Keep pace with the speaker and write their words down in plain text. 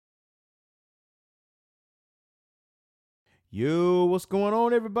Yo, what's going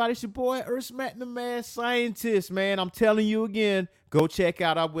on, everybody? It's your boy, Earth Mac, the Mad Scientist, man. I'm telling you again, go check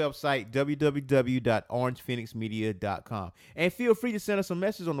out our website, www.orangephoenixmedia.com. And feel free to send us a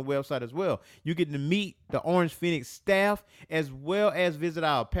message on the website as well. You get to meet the Orange Phoenix staff, as well as visit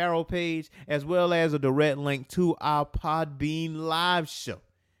our apparel page, as well as a direct link to our Podbean live show.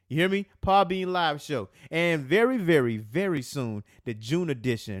 You hear me? Podbean live show. And very, very, very soon, the June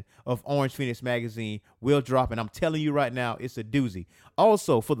edition of Orange Phoenix Magazine will drop. And I'm telling you right now, it's a doozy.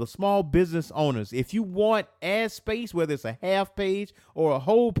 Also, for the small business owners, if you want ad space, whether it's a half page or a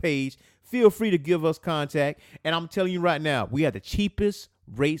whole page, feel free to give us contact. And I'm telling you right now, we have the cheapest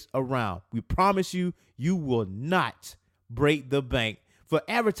rates around. We promise you, you will not break the bank for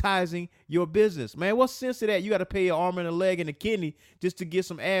advertising your business. Man, what sense of that? You got to pay an arm and a leg and a kidney just to get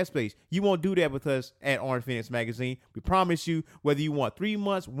some ad space. You won't do that with us at Orange Phoenix Magazine. We promise you, whether you want 3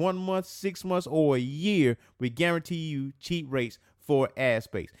 months, 1 month, 6 months, or a year, we guarantee you cheap rates for ad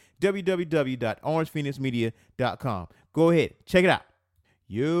space. www.orangephoenixmedia.com. Go ahead, check it out.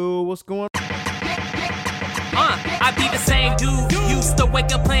 Yo, what's going on? I be the same dude. Used to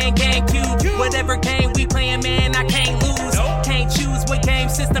wake up playing GameCube. Whatever game we playing, man, I can't lose. Can't choose what game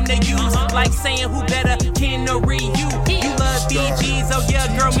system to use. Like saying who better, Ken or Ryu. You love BGs, oh yeah,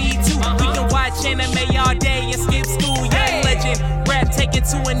 girl, me too. We can watch anime all day and skip school. Young legend, rap take it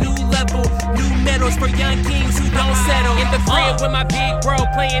to a new level. New medals for young kings who don't settle. In the crib with my big bro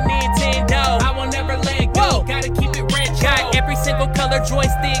playing Nintendo. I will never let go, gotta keep it retro. Got every single color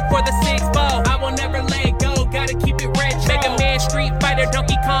joystick for the 6-ball. I will never let go, gotta keep it retro. Mega Man, Street Fighter,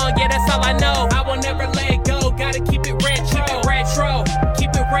 Donkey Kong, yeah, that's all I know. I will never let go, gotta keep it retro.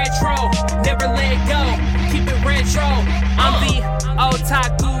 Keep it retro, never let go, keep it retro. I'm the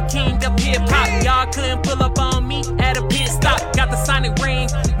otaku king of hip-hop. Y'all couldn't pull up on me at a pit stop. Got the sonic ring,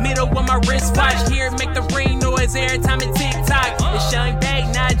 middle of my wristwatch. Here, make the ring noise every time it tick-tock. It's Young Bag,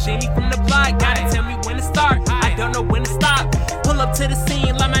 not Jenny from the block. Gotta tell me when to start, I don't know when to stop. Pull up to the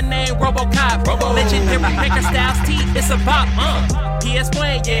scene like my name RoboCop. Legendary Baker Styles T, it's a bop.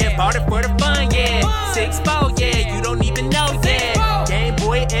 PS1, yeah, bought it for the fun, yeah. 6-4, yeah, you don't even know, yeah. Game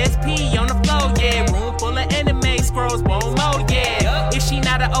Boy SP on the floor, yeah. Room full of anime scrolls, one more, yeah. If she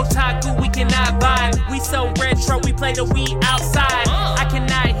not an otaku, we cannot buy. We so retro, we play the Wii outside. I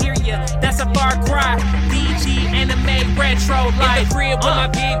cannot hear ya, that's a far cry. BG anime retro life. In the crib with my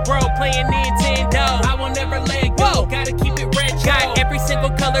big bro playing Nintendo. I will never let go, gotta keep it retro. Got every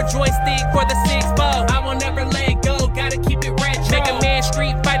single color joystick for the 6-ball. I will never let go, gotta keep it retro. Mega Man,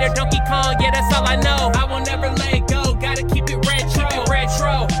 Street Fighter, Donkey Kong, yeah, that's all I know. I will never let go, gotta keep it retro. Keep it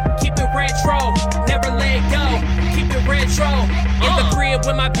retro, keep it retro, never let go, keep it retro. In the crib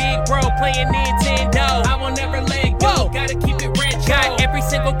with my big bro playing Nintendo. I will never let go, gotta keep it retro. Got every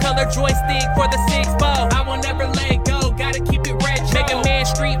single color joystick for the 6-ball. I will never let go, gotta keep it retro. Mega Man,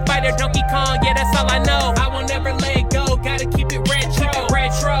 Street Fighter, Donkey Kong, yeah, that's all I know. I will never let go, gotta keep it retro. Keep it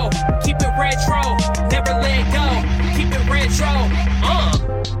retro, keep it retro, never let go, keep it retro.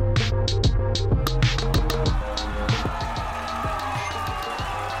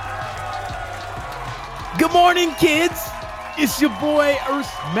 Good morning, kids. It's your boy,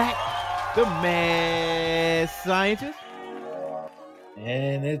 Earth Mac, the Mad Scientist.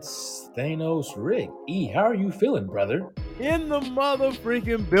 And it's Thanos Rick. E, how are you feeling, brother? In the mother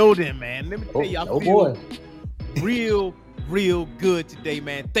freaking building, man. Let me tell you, I feel real good today,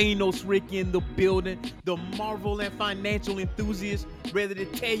 man. Thanos Rick in the building. The Marvel and financial enthusiast ready to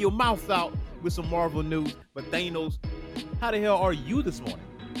tear your mouth out with some Marvel news. But Thanos, how the hell are you this morning?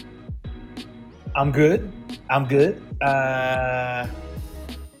 I'm good.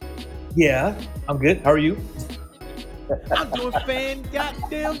 Yeah, I'm good. How are you? I'm doing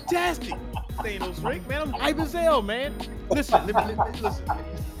fan-goddamn-tastic. Thanos Rick, man, I'm hype as hell, man. Listen.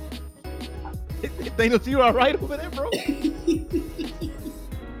 Thanos, you all right over there, bro?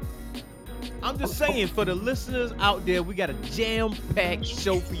 I'm just saying, for the listeners out there, we got a jam-packed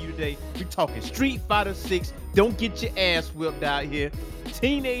show for you today. We're talking Street Fighter 6. Don't get your ass whipped out here.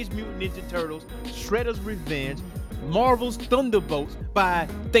 Teenage Mutant Ninja Turtles, Shredder's Revenge, Marvel's Thunderbolts by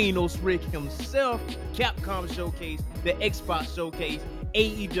Thanos Rick himself, Capcom Showcase, the Xbox Showcase,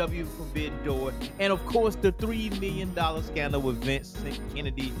 AEW Forbidden Door, and of course the $3 million scandal with Vince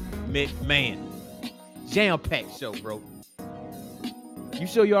Kennedy McMahon. Jam-packed show, bro. You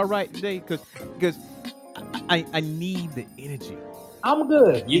sure you're all right today? Because I need the energy. I'm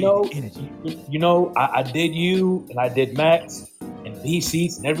good. You know, energy. You know, I did you and I did Max and B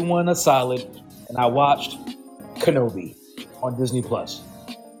Seats and everyone a solid, and I watched Kenobi on Disney Plus.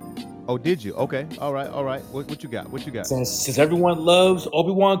 Oh, did you? Okay. All right. What you got? Since everyone loves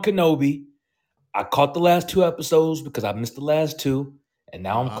Obi-Wan Kenobi, I caught the last 2 episodes because I missed the last two, and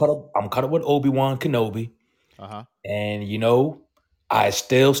now I'm Uh-huh. caught up. I'm caught up with Obi-Wan Kenobi, Uh-huh. and I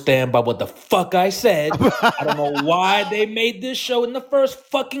still stand by what the fuck I said. I don't know why they made this show in the first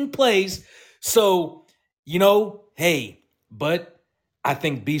fucking place. So, hey, but I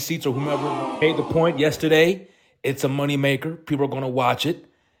think B Seats or whomever made the point yesterday, it's a moneymaker. People are going to watch it.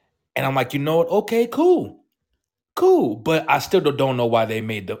 And I'm like, you know what? Okay, cool. But I still don't know why they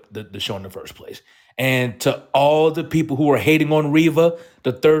made the show in the first place. And to all the people who are hating on Reva,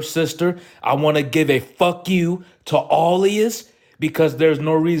 the third sister, I want to give a fuck you to all of yous because there's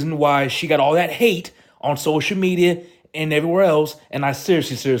no reason why she got all that hate on social media and everywhere else. And I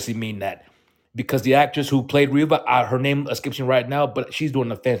seriously mean that. Because the actress who played Reva, her name escapes me right now, but she's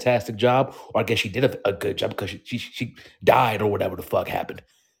doing a fantastic job. Or I guess she did a good job because she died or whatever the fuck happened.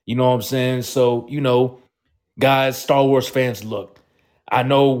 You know what I'm saying? So, guys, Star Wars fans, look, I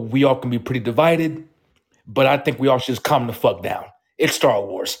know we all can be pretty divided, but I think we all should just calm the fuck down. It's Star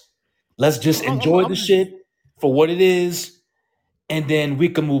Wars. Let's just enjoy the shit for what it is, and then we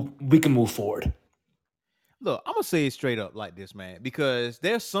can move forward. Look, I'm gonna say it straight up like this, man, because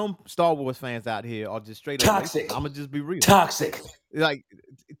there's some Star Wars fans out here are just straight up Toxic. racist. I'm gonna just be real. Toxic. Like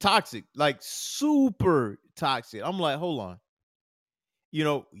toxic, like super toxic. I'm like, hold on.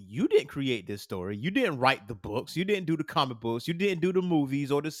 You didn't create this story. You didn't write the books. You didn't do the comic books. You didn't do the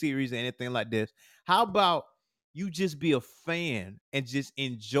movies or the series or anything like this. How about you just be a fan and just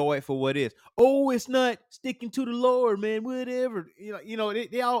enjoy it for what it is? Oh, it's not sticking to the lore, man. Whatever.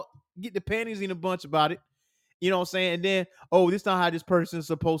 They all get the panties in a bunch about it. You know what I'm saying? And then, this not how this person's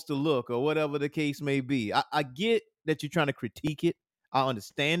supposed to look or whatever the case may be. I get that you're trying to critique it. I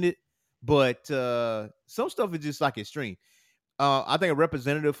understand it. But some stuff is just like extreme. I think a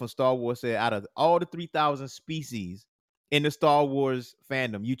representative from Star Wars said out of all the 3,000 species in the Star Wars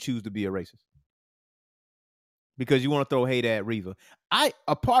fandom, you choose to be a racist. Because you want to throw hate at Reva.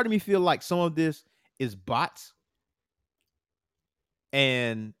 A part of me feel like some of this is bots.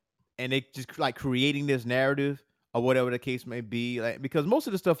 And they just like creating this narrative or whatever the case may be, like, because most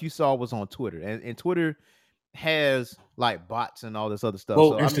of the stuff you saw was on Twitter, and Twitter has like bots and all this other stuff.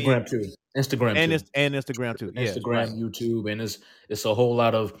 Well, So Instagram too. Instagram and too. Instagram too. Yes, Instagram, right. YouTube, and it's a whole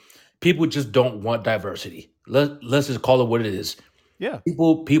lot of people just don't want diversity. Let's just call it what it is. Yeah.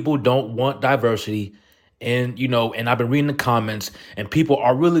 People don't want diversity, and and I've been reading the comments, and people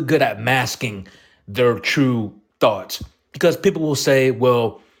are really good at masking their true thoughts because people will say,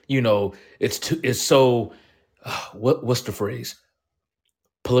 well, it's so what's the phrase?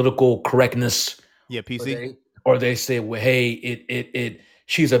 Political correctness. Yeah, PC. Or they say, well, hey,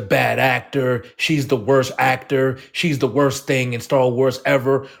 she's a bad actor. She's the worst actor. She's the worst thing in Star Wars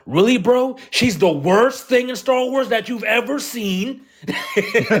ever. Really, bro? She's the worst thing in Star Wars that you've ever seen.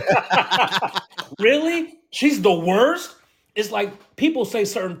 Really? She's the worst? It's like people say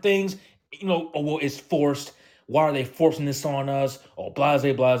certain things, oh, well, it's forced. Why are they forcing this on us? Oh,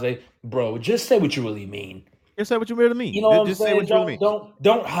 blase. Bro, just say what you really mean. Just say what you really mean. You know what I'm Just say saying? what you really mean.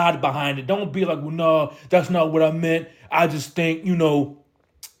 Don't hide behind it. Don't be like, well, no, that's not what I meant. I just think,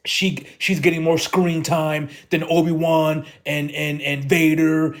 she's getting more screen time than Obi-Wan and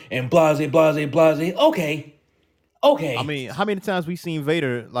Vader and blase. Okay. I mean, how many times we seen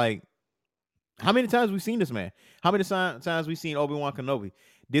Vader? Like, how many times we seen this man? How many times we seen Obi-Wan Kenobi?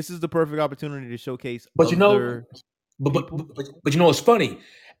 This is the perfect opportunity to showcase. But you know what's funny?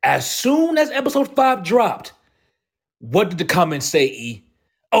 As soon as episode 5 dropped, what did the comments say, E?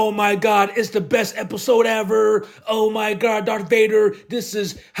 Oh my God, it's the best episode ever. Oh my God, Darth Vader, this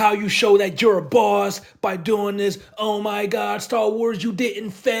is how you show that you're a boss by doing this. Oh my God, Star Wars, you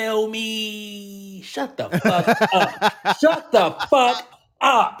didn't fail me. Shut the fuck up. Shut the fuck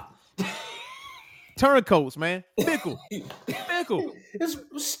up. Turncoats, man. Fickle. It's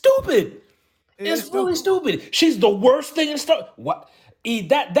stupid. It's really stupid. She's the worst thing in Star. What? E,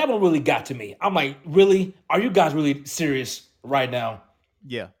 that one really got to me. I'm like, really? Are you guys really serious right now?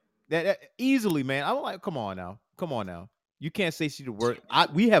 Yeah, that easily, man. I'm like, come on now. You can't say she's the worst.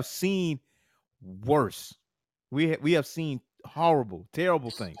 We have seen worse. We have seen horrible, terrible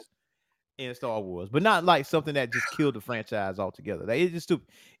things in Star Wars, but not like something that just killed the franchise altogether. It's just stupid.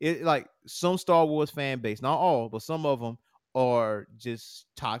 It like some Star Wars fan base, not all, but some of them are just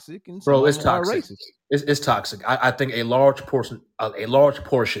toxic, and some it's of them toxic. are racist. It's toxic. I think a large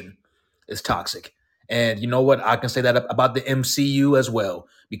portion is toxic. And you know what? I can say that about the MCU as well.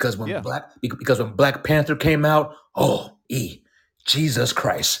 Because when Black Panther came out, Jesus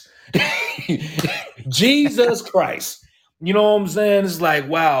Christ. Jesus Christ. You know what I'm saying? It's like,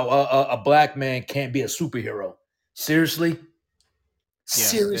 wow, a black man can't be a superhero. Seriously?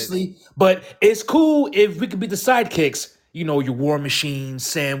 Seriously? But it's cool if we could be the sidekicks. You know, your War Machine,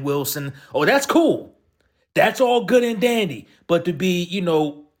 Sam Wilson. Oh, that's cool. That's all good and dandy. But to be, you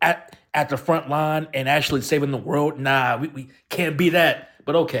know, at the front line and actually saving the world, nah, we can't be that.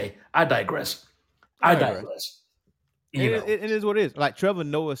 But okay, I digress. I digress. You know. It is what it is. Like Trevor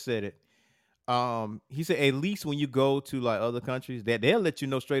Noah said it. He said at least when you go to like other countries, that they'll let you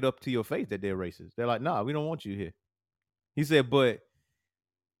know straight up to your face that they're racist. They're like, nah, we don't want you here. He said, but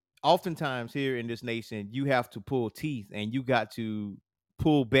oftentimes here in this nation, you have to pull teeth and you got to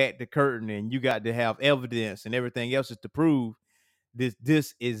pull back the curtain and you got to have evidence and everything else just to prove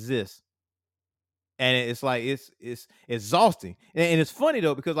this exists. And it's like it's exhausting. And it's funny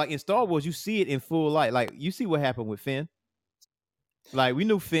though, because like in Star Wars, you see it in full light. Like you see what happened with Finn. Like we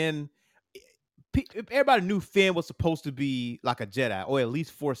knew Finn. Everybody knew Finn was supposed to be like a Jedi or at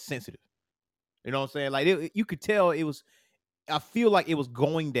least Force sensitive. You know what I'm saying? Like you could tell it was. I feel like it was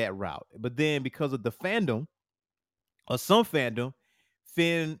going that route, but then because of the fandom or some fandom,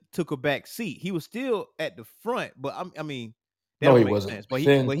 Finn took a back seat. He was still at the front, but I mean, that No, don't he make wasn't. sense. But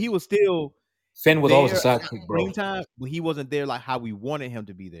Finn- he was still Finn was there always a at sidekick, bro. screen time, but he wasn't there like how we wanted him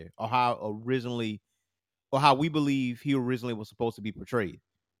to be there, or how we believe he originally was supposed to be portrayed.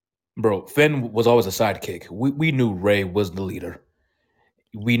 Bro, Finn was always a sidekick. We knew Rey was the leader.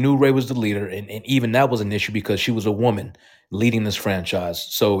 We knew Rey was the leader, and even that was an issue because she was a woman leading this franchise.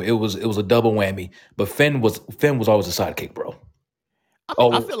 So it was a double whammy. But Finn was always a sidekick, bro. I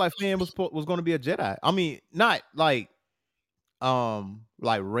mean, I feel like Finn was going to be a Jedi. I mean, not like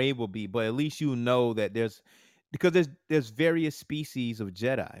Rey will be, but at least you know that there's various species of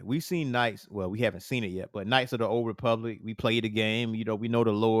Jedi. We've seen Knights. Well, we haven't seen it yet, but Knights of the Old Republic. We played the game. You know, we know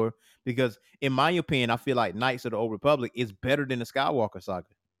the lore. Because in my opinion, I feel like Knights of the Old Republic is better than the Skywalker saga.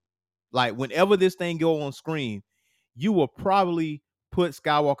 Like whenever this thing go on screen, you will probably put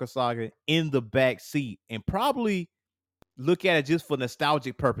Skywalker saga in the back seat and probably look at it just for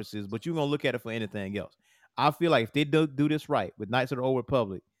nostalgic purposes, but you're gonna look at it for anything else. I feel like if they do this right with Knights of the Old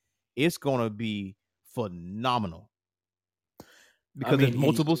Republic, it's gonna be phenomenal because there's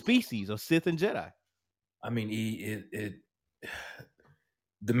multiple species of Sith and Jedi. I mean,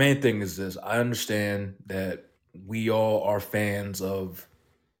 the main thing is this. I understand that we all are fans of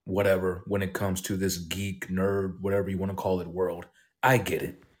whatever when it comes to this geek, nerd, whatever you want to call it, world. I get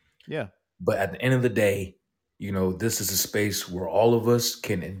it. Yeah. But at the end of the day, you know, this is a space where all of us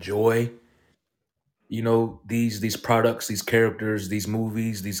can enjoy, you know, these products, these characters, these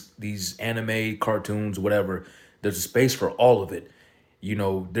movies, these anime, cartoons, whatever. There's a space for all of it. You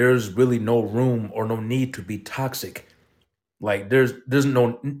know, there's really no room or no need to be toxic. Like there's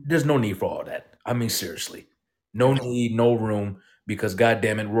no need for all that. I mean, seriously, no need, no room, because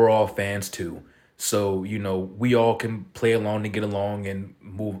goddamn it, we're all fans too. So, you know, we all can play along and get along and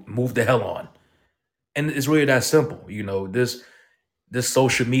move the hell on. And it's really that simple. You know, this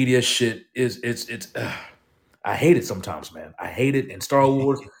social media shit it's I hate it sometimes, man. I hate it. And Star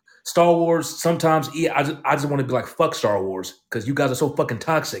Wars, sometimes I just want to be like, fuck Star Wars, because you guys are so fucking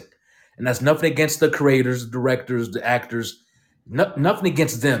toxic. And that's nothing against the creators, the directors, the actors. Nothing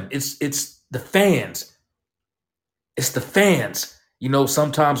against them. It's the fans. It's the fans. You know,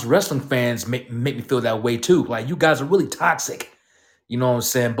 sometimes wrestling fans make me feel that way too. Like, you guys are really toxic. You know what I'm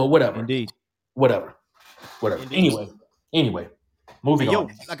saying? But whatever. Indeed. Whatever. Indeed. Anyway. Moving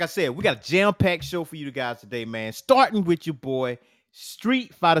on. Like I said, we got a jam-packed show for you guys today, man. Starting with your boy,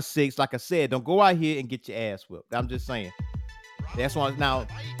 Street Fighter 6. Like I said, don't go out here and get your ass whipped. I'm just saying. That's why now,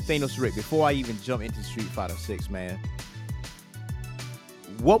 Thanos Rick, before I even jump into Street Fighter 6, man,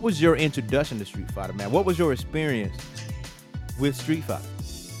 what was your introduction to Street Fighter, man? What was your experience with Street Fighter?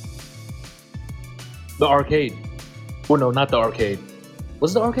 The arcade. Well, no, not the arcade.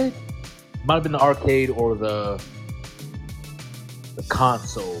 Was it the arcade? Might have been the arcade or the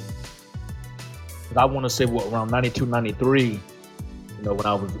console. But I want to say around 92, 93. You know, when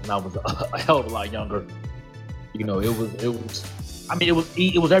I was a hell of a lot younger. You know, it was. I mean,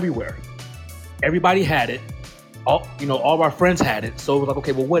 it was everywhere. Everybody had it. All of our friends had it. So it was like,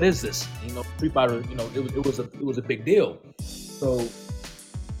 okay, well, what is this? You know, Street Fighter. You know, it was a big deal. So,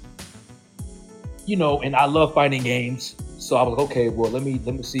 you know, and I love fighting games. So I was like, okay, well, let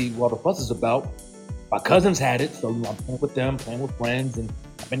me see what the fuss is about. My cousins had it, so you know, I'm playing with them, playing with friends, and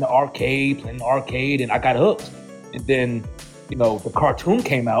I'm in the arcade, and I got hooked. And then, you know, the cartoon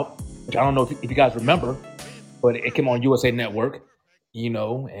came out, which I don't know if you guys remember, but it came on USA Network, you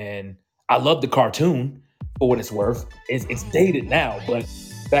know, and I love the cartoon for what it's worth. It's dated now, but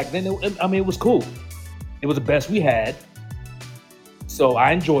back then, it was cool. It was the best we had, so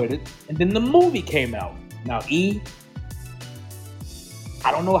I enjoyed it. And then the movie came out. Now,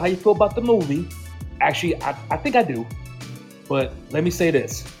 I don't know how you feel about the movie. Actually, I think I do. But let me say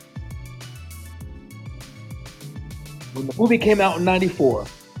this. When the movie came out in 94,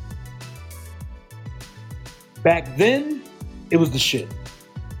 back then, it was the shit.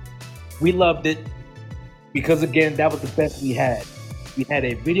 We loved it because, again, that was the best we had. We had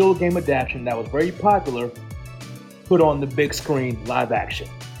a video game adaptation that was very popular, put on the big screen, live action.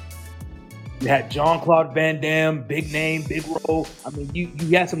 You had Jean-Claude Van Damme, big name, big role. I mean,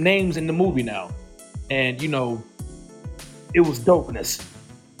 you had some names in the movie now. And, you know, it was dopeness.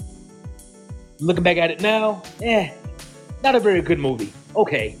 Looking back at it now, not a very good movie.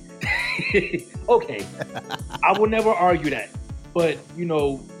 Okay. Okay. I will never argue that. But, you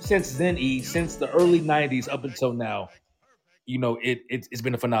know, since then, since the early 90s up until now, you know, it's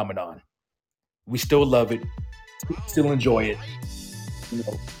been a phenomenon. We still love it. Still enjoy it. You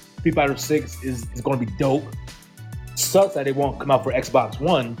know, Street Fighter 6 is going to be dope. Sucks that it won't come out for Xbox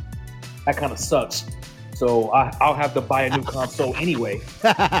One. That kind of sucks. So I'll have to buy a new console anyway.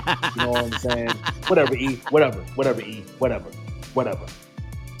 You know what I'm saying? Whatever, E. Whatever.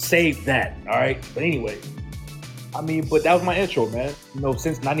 Save that, all right? But anyway, I mean, but that was my intro, man. You know,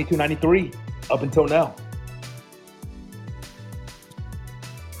 since 92, 93, up until now.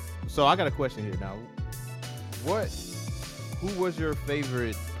 So I got a question here now. Who was your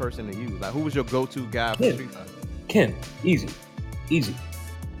favorite person to use? Like, who was your go-to guy for Street Fighter? Ken. Easy.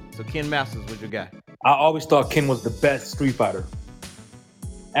 So Ken Masters was your guy. I always thought Ken was the best Street Fighter.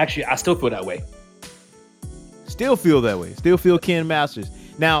 Actually, I still feel that way. Still feel Ken Masters.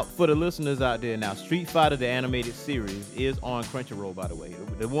 Now, for the listeners out there, now Street Fighter the animated series is on Crunchyroll, by the way.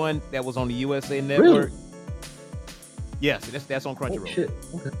 The one that was on the USA Network. Really? Yes, that's on Crunchyroll. Oh, shit.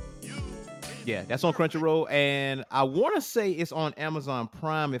 Okay. Yeah, that's on Crunchyroll, and I want to say it's on Amazon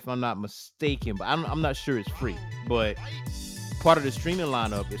Prime if I'm not mistaken, but I'm not sure it's free. But part of the streaming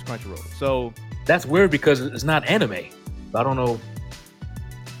lineup is Crunchyroll. So that's weird because it's not anime. I don't know.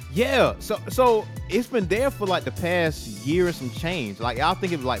 Yeah, so it's been there for like the past year and some change. Like I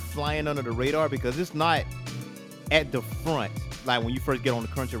think it's like flying under the radar because it's not at the front. Like when you first get on the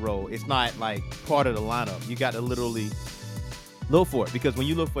Crunchyroll, it's not like part of the lineup. You got to literally look for it because when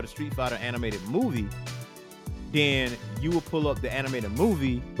you look for the Street Fighter animated movie, then you will pull up the animated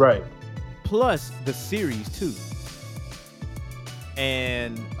movie, right? Plus the series too.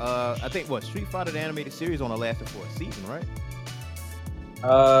 And I think Street Fighter the animated series only lasted for a season, right?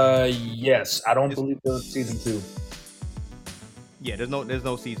 Yes. I don't believe there's season 2. Yeah, there's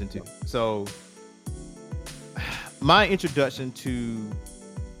no season 2. So my introduction to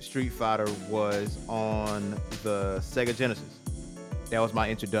Street Fighter was on the Sega Genesis. That was my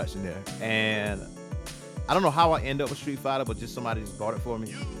introduction there. And I don't know how I end up with Street Fighter, but just somebody just bought it for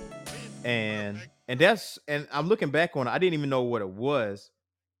me. And I'm looking back on it, I didn't even know what it was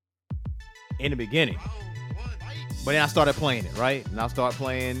in the beginning. But then I started playing it, right? And I started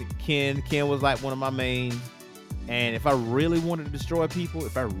playing Ken. Ken was like one of my mains. And if I really wanted to destroy people,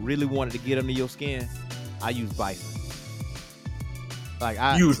 if I really wanted to get under your skin, I use Bison. Like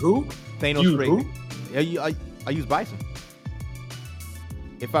I use who? Thanos use who? I use Bison.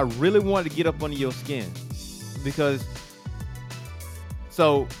 If I really wanted to get up under your skin, because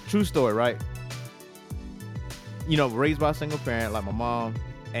true story, right? You know, raised by a single parent like my mom,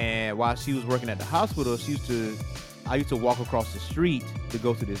 and while she was working at the hospital, I used to walk across the street to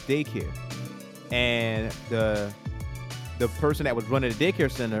go to this daycare, and the person that was running the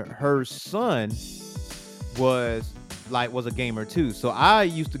daycare center, her son was a gamer too. So I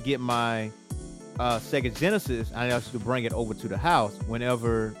used to get my Sega Genesis, and I used to bring it over to the house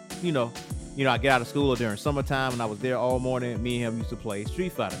whenever you know I get out of school or during summertime, and I was there all morning. Me and him used to play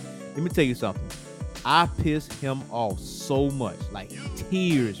Street Fighter. Let me tell you something. I pissed him off so much, like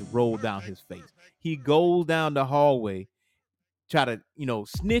tears rolled down his face. He goes down the hallway, try to,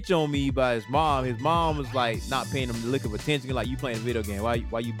 snitch on me by his mom. His mom was like not paying him the lick of attention. Like, you playing a video game. Why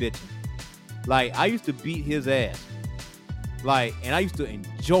you bitching? Like, I used to beat his ass. Like, and I used to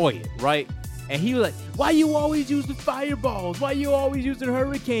enjoy it, right? And he was like, why you always use the fireballs? Why you always using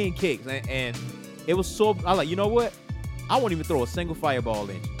hurricane kicks? And it was so, I was like, you know what? I won't even throw a single fireball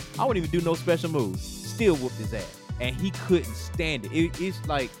in you. I won't even do no special moves. Still whooped his ass. And he couldn't stand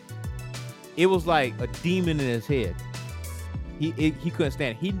it. It was like a demon in his head. He couldn't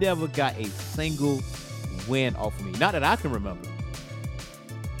stand it. He never got a single win off of me. Not that I can remember.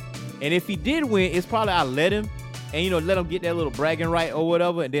 And if he did win, it's probably I let him and, let him get that little bragging right or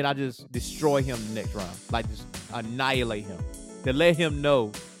whatever. And then I just destroy him the next round. Like, just annihilate him. To let him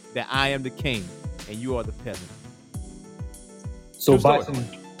know that I am the king and you are the peasant. So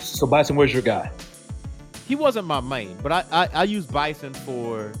Bison, where's your guy? He wasn't my main, but I used Bison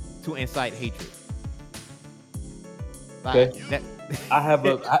to incite hatred. Okay. I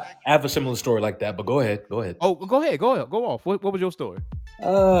have a similar story like that, but go ahead. Oh, go ahead. Go off. What was your story?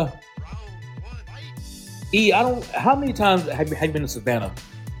 How many times have you been to Savannah?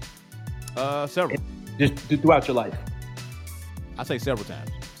 Several. Just throughout your life. I say several times.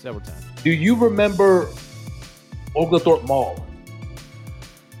 Do you remember Oglethorpe Mall?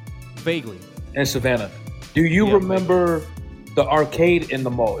 Vaguely. In Savannah. Do you remember the arcade in the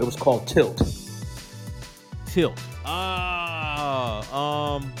mall? It was called Tilt.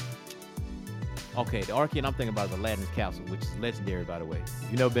 Okay, the arcade I'm thinking about is Aladdin's Castle, which is legendary, by the way.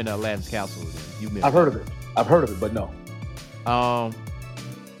 If you've never been to Aladdin's Castle, then you missed. I've heard of it, but no.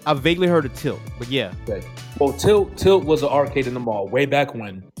 I've vaguely heard of Tilt, but yeah. Okay. Well, Tilt was an arcade in the mall way back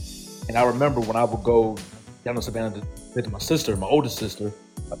when, and I remember when I would go down to Savannah to visit my sister, my oldest sister,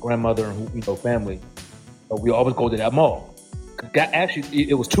 my grandmother, and family. We always go to that mall. Actually,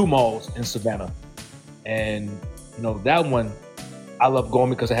 it was 2 malls in Savannah, and that one I love going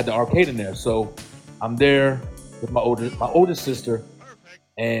because I had the arcade in there. So I'm there with my oldest sister,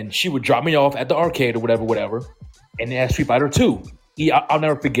 and she would drop me off at the arcade or whatever, and they had Street Fighter 2. I'll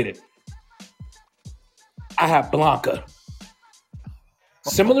never forget it. I have Blanca.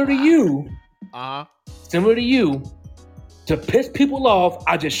 Similar to you, to piss people off,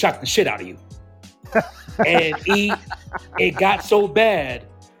 I just shocked the shit out of you. And it got so bad,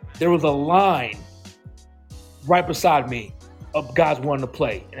 there was a line right beside me of guys wanting to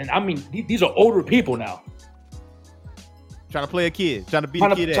play. And I mean, these are older people now. Trying to play a kid. Trying to beat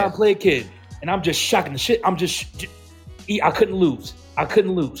a kid ass. Trying to play a kid. And I'm just shocking the shit. I couldn't lose.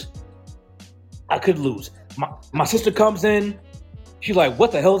 My sister comes in. She's like,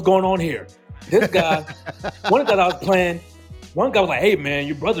 what the hell is going on here? This guy, one of the guys I was playing, one guy was like, hey man,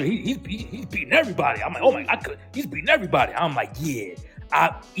 your brother, he's beating everybody. I'm like, oh my God, he's beating everybody. I'm like, yeah.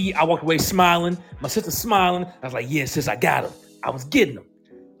 I walked away smiling. My sister's smiling. I was like, yeah, sis, I got him. I was getting him.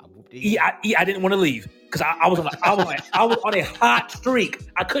 I didn't want to leave because I was on a hot streak.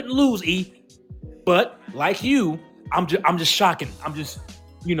 I couldn't lose, But like you, I'm just shocking. I'm just,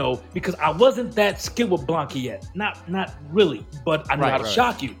 because I wasn't that skilled with Blanca yet. Not really, but I know how to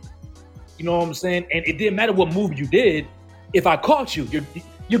shock you. You know what I'm saying? And it didn't matter what move you did. If I caught you,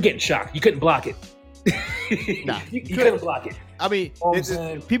 you're getting shocked. You couldn't block it. you couldn't block it. I mean,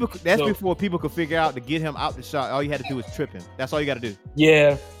 before people could figure out to get him out the shot. All you had to do was trip him. That's all you got to do.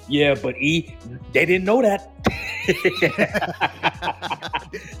 Yeah, but they didn't know that.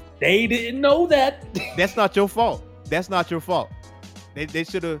 They didn't know that. That's not your fault. They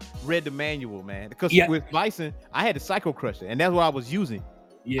should have read the manual, man. Because with Bison, I had the Psycho Crusher, and that's what I was using.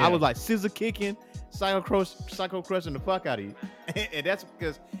 Yeah. I was like scissor kicking, psycho crushing the fuck out of you. And that's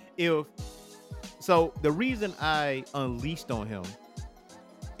because the reason I unleashed on him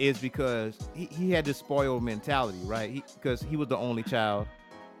is because he had this spoiled mentality, right? Because he was the only child,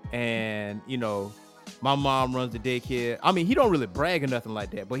 and my mom runs the daycare. I mean, he don't really brag or nothing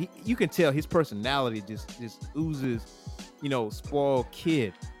like that, but you can tell his personality just oozes, spoiled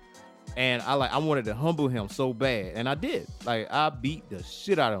kid. And I wanted to humble him so bad, and I did. Like, I beat the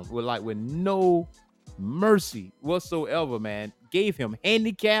shit out of him with no mercy whatsoever, man. Gave him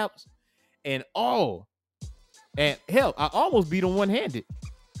handicaps and all. And hell, I almost beat him one-handed.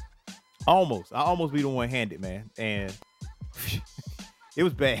 I almost beat him one-handed, man. And it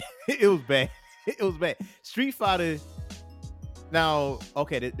was bad. It was bad. Street Fighter. Now,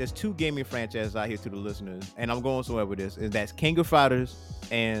 okay, there's 2 gaming franchises out here to the listeners, and I'm going somewhere with this, and that's King of Fighters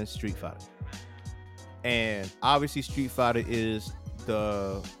and Street Fighter. And obviously Street Fighter is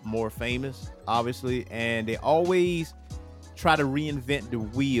the more famous, obviously, and they always try to reinvent the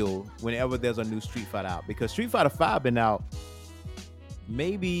wheel whenever there's a new Street Fighter out, because Street Fighter 5 been out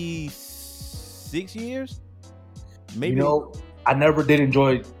maybe 6 years. Maybe. I never did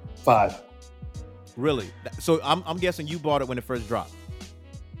enjoy 5. Really? So I'm guessing you bought it when it first dropped.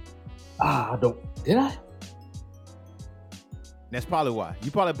 Did I? That's probably why. You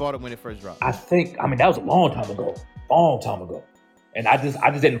probably bought it when it first dropped. I mean, that was a long time ago. And I just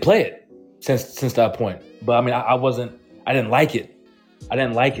didn't play it since that point. But I mean, I didn't like it.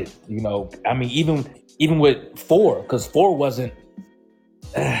 I mean, even with 4, because 4 wasn't.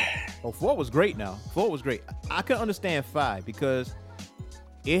 Well, 4 was great now. 4 was great. I could understand 5 because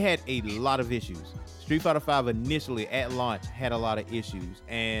it had a lot of issues. Street Fighter 5 initially at launch had a lot of issues,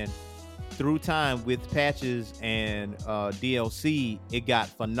 and through time with patches and DLC, it got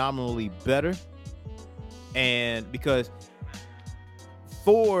phenomenally better. And because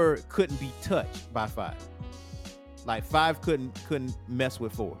 4 couldn't be touched by 5, like 5 couldn't mess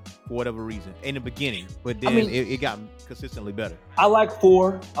with 4. for whatever reason in the beginning, but then it got consistently better. I like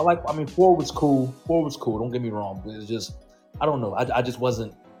 4. 4 was cool. 4 was cool. Don't get me wrong, but it's just, I don't know. I just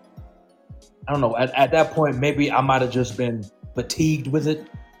wasn't. I don't know. At that point, maybe I might have just been fatigued with it.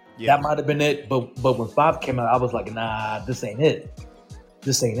 Yeah. That might have been it. But when 5 came out, I was like, nah, this ain't it.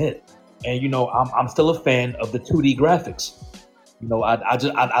 This ain't it. And you know, I'm still a fan of the 2D graphics. You know,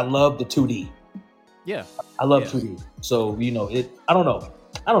 I love the 2D. Yeah. I love 2D. So, you know, I don't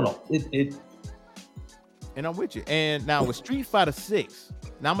know. It And I'm with you. And now with Street Fighter 6,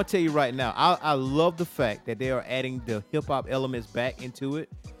 now I'm gonna tell you right now, I love the fact that they are adding the hip hop elements back into it,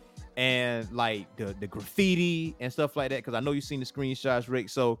 and like the graffiti and stuff like that. Because I know you've seen the screenshots, Rick.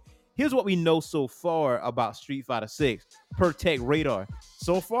 So here's what we know so far about Street Fighter 6 per Tech Radar.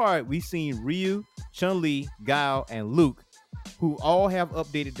 So far, we've seen Ryu, Chun-Li, Guile, and Luke, who all have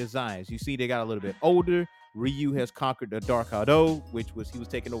updated designs. You see, they got a little bit older. Ryu has conquered the Dark Hado, he was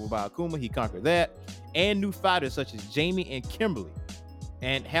taken over by Akuma. He conquered that. And new fighters such as Jamie and Kimberly.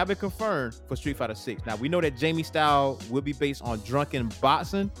 And have it confirmed for Street Fighter 6. Now, we know that Jamie's style will be based on drunken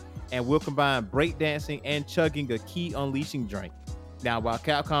boxing and will combine breakdancing and chugging a key unleashing drink. Now, while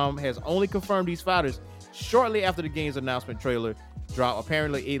Capcom has only confirmed these fighters shortly after the game's announcement trailer dropped,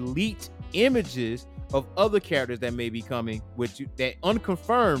 apparently it leaked images of other characters that may be coming, that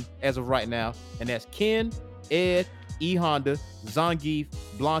unconfirmed as of right now, and that's Ken, Ed, E Honda, Zangief,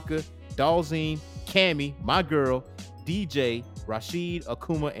 Blanca, Dalzine, Cammy, my girl, DJ, Rashid,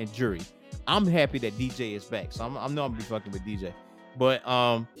 Akuma, and Juri. I'm happy that DJ is back, so I know I'm gonna be fucking with DJ. But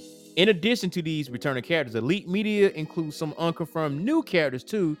in addition to these returning characters, Elite Media includes some unconfirmed new characters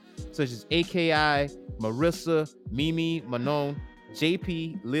too, such as AKI, Marissa, Mimi, Manon,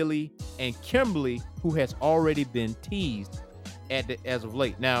 JP, Lily, and Kimberly, who has already been teased as of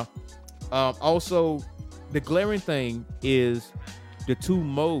late. Now, also, the glaring thing is the 2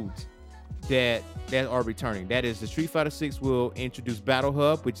 modes that are returning. That is, the Street Fighter 6 will introduce Battle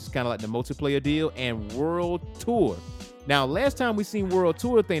Hub, which is kind of like the multiplayer deal, and World Tour. Now, last time we seen World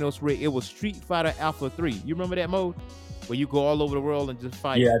Tour, Thanos Rick, it was Street Fighter Alpha 3. You remember that mode where you go all over the world and just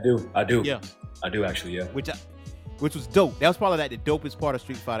fight? Yeah, I do. Yeah, I do actually. Yeah, which was dope. That was probably like the dopest part of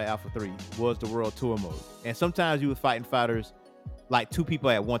Street Fighter Alpha 3 was the World Tour mode. And sometimes you were fighting fighters like 2 people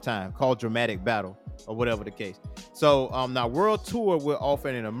at one time, called Dramatic Battle or whatever the case. So now World Tour will offer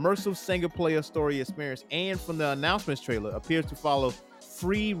an immersive single-player story experience, and from the announcements trailer appears to follow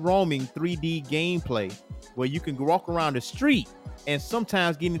free roaming 3D gameplay where you can walk around the street and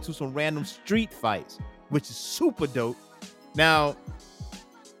sometimes get into some random street fights, which is super dope. Now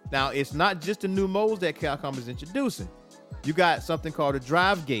it's not just the new modes that Capcom is introducing. You got something called a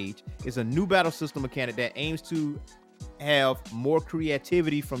drive gauge. It's a new battle system mechanic that aims to have more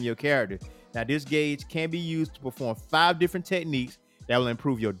creativity from your character. Now, this gauge can be used to perform 5 different techniques that will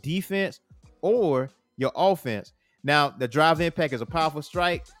improve your defense or your offense. Now, the drive impact is a powerful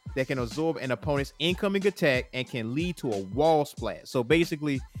strike that can absorb an opponent's incoming attack and can lead to a wall splash. So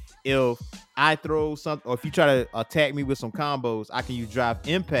basically, if I throw something, or if you try to attack me with some combos, I can use drive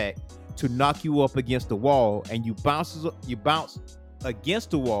impact to knock you up against the wall, and you bounce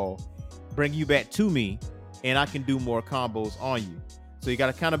against the wall, bring you back to me, and I can do more combos on you. So you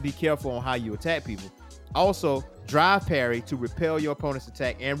got to kind of be careful on how you attack people. Also, drive parry to repel your opponent's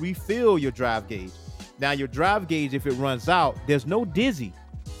attack and refill your drive gauge. Now, your drive gauge, if it runs out, there's no dizzy.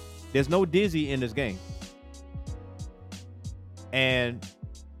 There's no dizzy in this game.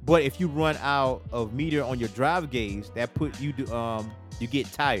 But if you run out of meter on your drive gauge, that you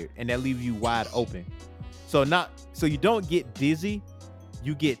get tired, and that leaves you wide open. So you don't get dizzy,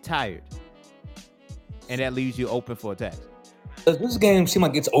 you get tired, and that leaves you open for attacks. Does this game seem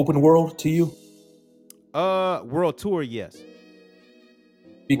like it's open world to you? World Tour, yes.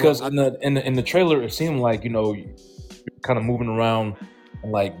 Because in the trailer, it seemed like, you know, you're kind of moving around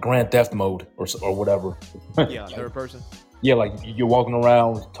in like Grand Theft mode or whatever. Yeah, third person. Yeah, like you're walking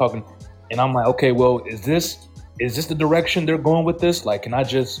around talking, and I'm like, okay, well, is this the direction they're going with this? Like, can I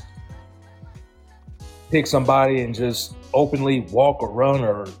just pick somebody and just openly walk or run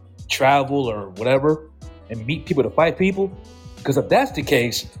or travel or whatever and meet people to fight people? Because if that's the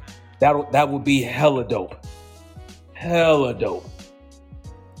case, that would be hella dope. Hella dope.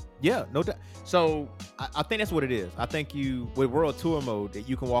 Yeah, no doubt. So I think that's what it is. I think with World Tour mode, that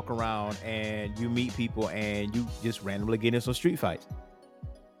you can walk around and you meet people and you just randomly get in some street fights.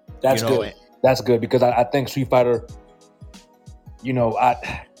 That's good. That's good, because I think Street Fighter,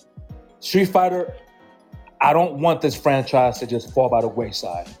 I don't want this franchise to just fall by the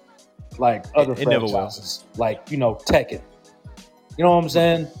wayside like other franchises, like, Tekken. You know what I'm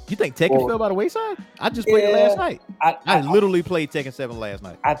saying? You think Tekken fell by the wayside? I just played it last night. I literally played Tekken 7 last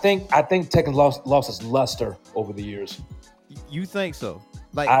night. I think Tekken lost its luster over the years. You think so?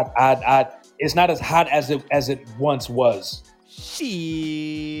 Like it's not as hot as it once was.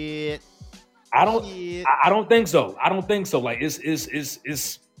 Shit. I don't think so. I don't think so. Like it's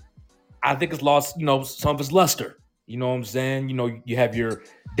I think it's lost, some of its luster. You know what I'm saying? You have your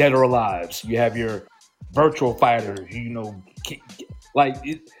Dead or Alives, you have your virtual fighters,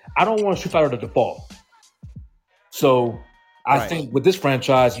 I don't want Street Fighter to default. So I think with this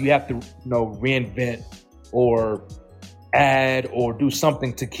franchise, you have to, reinvent or add or do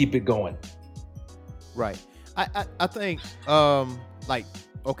something to keep it going. Right. I think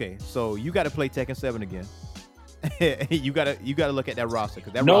okay, so you got to play Tekken 7 again. you gotta look at that roster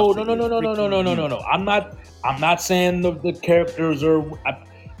because no. I'm not saying the characters are.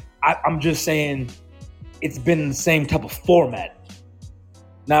 I'm just saying it's been the same type of format.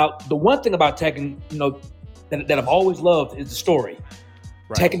 Now, the one thing about Tekken, that I've always loved is the story.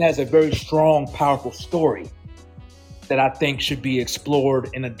 Right. Tekken has a very strong, powerful story that I think should be explored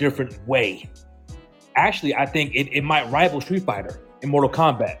in a different way. Actually, I think it might rival Street Fighter in Mortal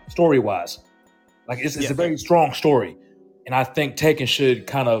Kombat, story-wise. Like, it's a very strong story. And I think Tekken should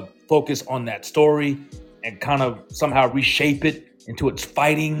kind of focus on that story and kind of somehow reshape it into its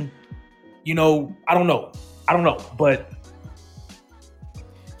fighting. I don't know. But...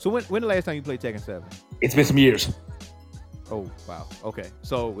 So when the last time you played Tekken 7? It's been some years. Oh, wow. Okay.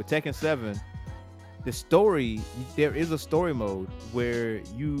 So with Tekken 7, the story, there is a story mode where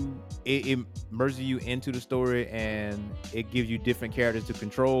it immerses you into the story and it gives you different characters to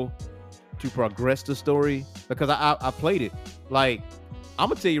control to progress the story. Because I played it. Like, I'm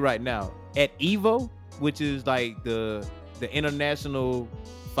gonna tell you right now, at EVO, which is like the international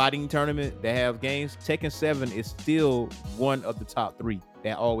fighting tournament that have games, Tekken 7 is still one of the top 3.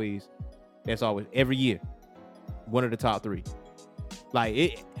 That's always every year one of the top 3.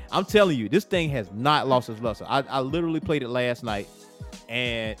 Like, I'm telling you, this thing has not lost its luster. I literally played it last night,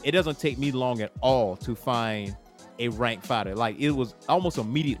 and it doesn't take me long at all to find a ranked fighter. Like, it was almost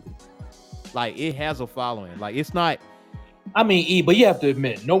immediately. Like, it has a following. Like, it's not. I mean, but you have to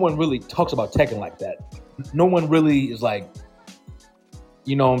admit, no one really talks about Tekken like that. No one really is like,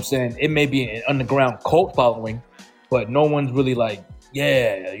 you know what I'm saying? It may be an underground cult following, but no one's really like,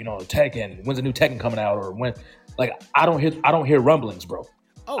 yeah, Tekken. When's a new Tekken coming out? Or when? Like, I don't hear rumblings, bro.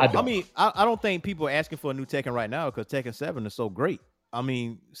 Oh, I mean, I don't think people are asking for a new Tekken right now because Tekken 7 is so great. I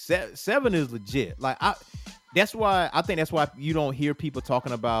mean, 7 is legit. Like, I think that's why you don't hear people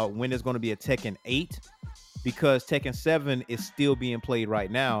talking about when there's going to be a Tekken 8, because Tekken 7 is still being played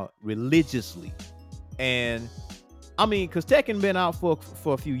right now religiously. And I mean, because Tekken been out for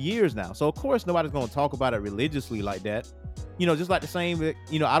a few years now, so of course nobody's going to talk about it religiously like that. Just like the same,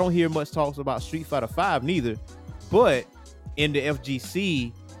 I don't hear much talks about Street Fighter 5 neither, but in the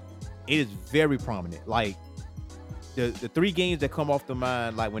FGC, it is very prominent. Like, the 3 games that come off the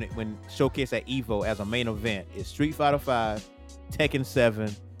mind, like when showcased at EVO as a main event, is Street Fighter 5, Tekken 7,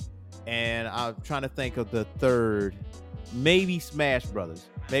 and I'm trying to think of the third, maybe Smash Brothers.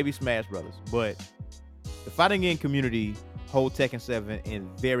 But the fighting game community hold Tekken 7 in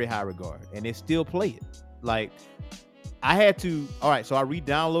very high regard, and they still play it. Like, I had to, all right, so I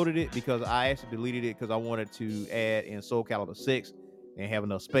re-downloaded it because I actually deleted it because I wanted to add in Soul Calibur 6 and have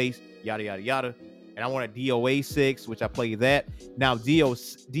enough space, yada, yada, yada. And I wanted DOA 6, which I played that. Now,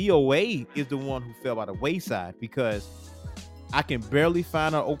 DOA is the one who fell by the wayside because I can barely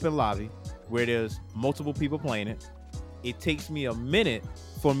find an open lobby where there's multiple people playing it. It takes me a minute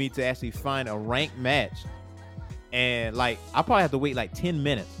for me to actually find a ranked match. And, like, I probably have to wait like 10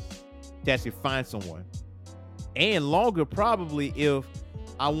 minutes to actually find someone. And longer probably if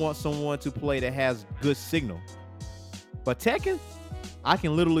I want someone to play that has good signal. But Tekken, I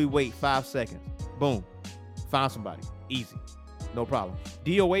can literally wait 5 seconds. Boom. Found somebody. Easy. No problem.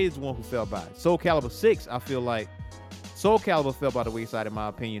 DOA is the one who fell by. Soul Calibur 6, I feel like Soul Calibur fell by the wayside in my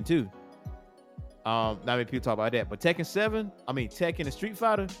opinion too. Not many people talk about that. But Tekken 7, Tekken and Street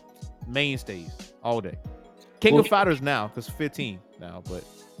Fighter, mainstays all day. King of Fighters now, because 15 now, but.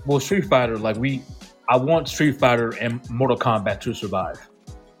 Well, Street Fighter, I want Street Fighter and Mortal Kombat to survive.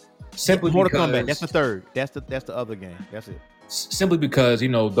 Simply Mortal Kombat, that's the third. That's the other game. That's it. Simply because,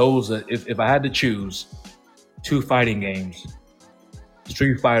 those if I had to choose 2 fighting games,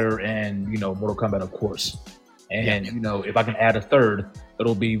 Street Fighter and, Mortal Kombat, of course. And, if I can add a third,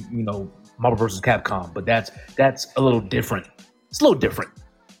 it'll be, Marvel vs. Capcom. But that's a little different. It's a little different.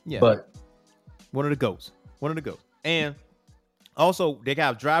 Yeah. But one of the goats. And Also, they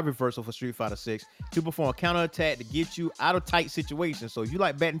got drive reversal for Street Fighter 6 to perform counterattack to get you out of tight situations. So if you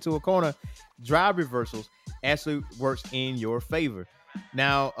like batting to a corner, drive reversals actually works in your favor.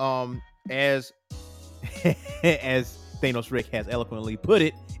 Now, as as Thanos Rick has eloquently put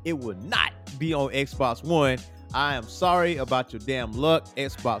it, it would not be on Xbox One. I am sorry about your damn luck,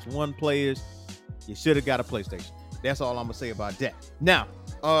 Xbox One players. You should have got a PlayStation. That's all I'm gonna say about that. Now,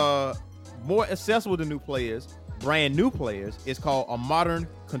 more accessible to new players, brand new players, is called a modern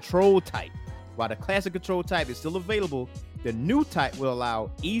control type. While the classic control type is still available, the new type will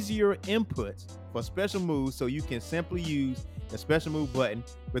allow easier inputs for special moves, so you can simply use the special move button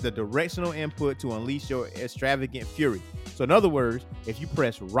with a directional input to unleash your extravagant fury. So in other words, if you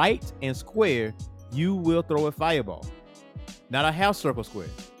press right and square, you will throw a fireball, not a half circle square.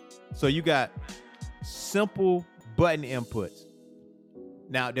 So you got simple button inputs.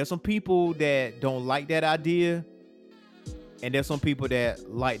 Now, there's some people that don't like that idea, and there's some people that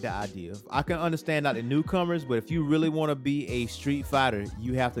like the idea. I can understand not the newcomers, but if you really want to be a Street Fighter,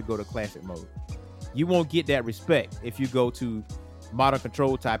 you have to go to classic mode. You won't get that respect if you go to modern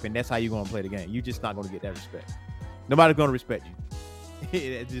control type, and that's how you're going to play the game. You're just not going to get that respect. Nobody's going to respect you.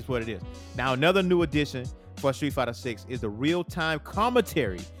 It's just what it is. Now, another new addition for Street Fighter 6 is the real-time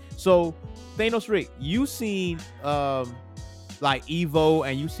commentary. So, Thanos Rick, you seen like Evo,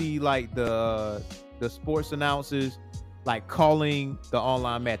 and you see like the sports announcers like calling the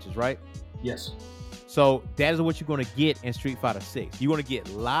online matches, right? Yes. So that is what you're going to get in Street Fighter 6. You're going to get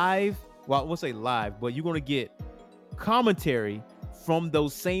live, well, I won't say live, but you're going to get commentary from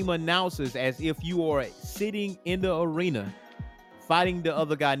those same announcers as if you are sitting in the arena fighting the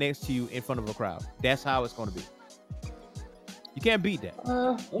other guy next to you in front of a crowd. That's how it's going to be. You can't beat that.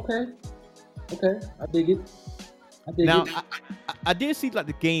 Okay. I dig it. Now, I did see like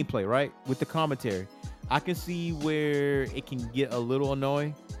the gameplay, right? With the commentary. I can see where it can get a little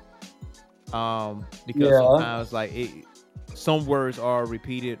annoying. Because sometimes like some words are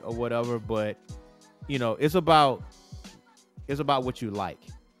repeated or whatever, but you know, it's about what you like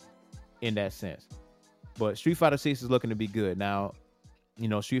in that sense. But Street Fighter 6 is looking to be good. Now, you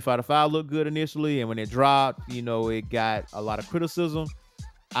know, Street Fighter 5 looked good initially, and when it dropped, you know, it got a lot of criticism.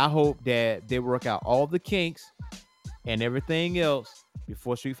 I hope that they work out all the kinks and everything else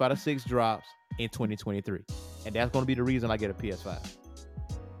before Street Fighter 6 drops in 2023. And that's going to be the reason I get a PS5.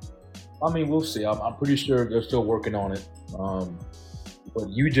 I mean, we'll see. I'm pretty sure they're still working on it. But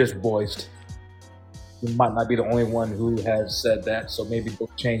you just voiced, you might not be the only one who has said that, so maybe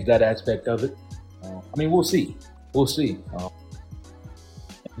they'll change that aspect of it. I mean, we'll see. Like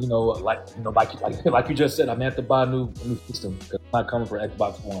you just said, I'm gonna have to buy a new system because it's not coming for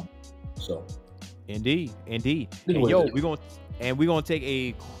Xbox One. So, indeed. Anyway, And we're gonna take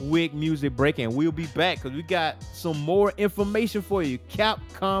a quick music break, and we'll be back because we got some more information for you.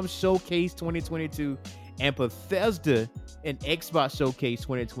 Capcom Showcase 2022 and Bethesda and Xbox Showcase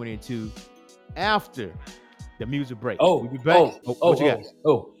 2022 after the music break. We'll be back. What you got?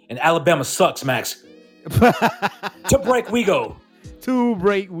 And Alabama sucks, Max. To break we go. To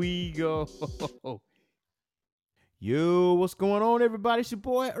break we go. Yo, what's going on, everybody? It's your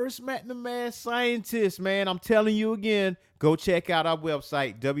boy, Earthsmack the Mad Scientist, man. I'm telling you again, go check out our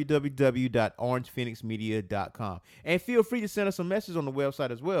website, www.orangephoenixmedia.com. And feel free to send us a message on the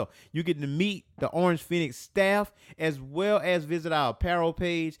website as well. You get to meet the Orange Phoenix staff, as well as visit our apparel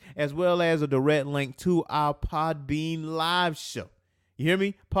page, as well as a direct link to our Podbean live show. You hear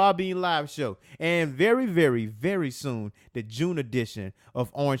me? Podbean live show. And very, very, very soon, the June edition of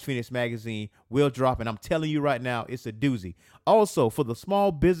Orange Phoenix Magazine will drop. And I'm telling you right now, it's a doozy. Also, for the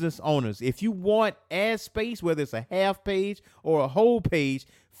small business owners, if you want ad space, whether it's a half page or a whole page,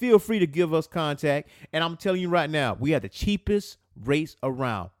 feel free to give us contact. And I'm telling you right now, we have the cheapest rates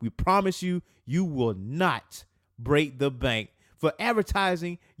around. We promise you, you will not break the bank for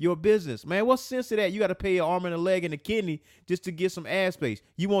advertising your business. Man, what sense of that? You got to pay an arm and a leg and a kidney just to get some ad space.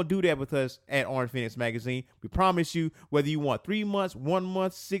 You won't do that with us at Orange Phoenix Magazine. We promise you, whether you want 3 months, 1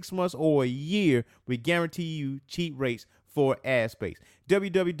 month, 6 months, or a year, we guarantee you cheap rates for ad space.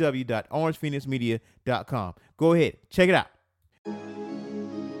 www.orangephoenixmedia.com. Go ahead, check it out.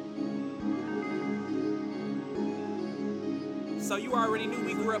 So you already knew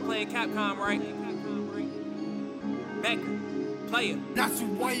we grew up playing Capcom, right? Banker, player. That's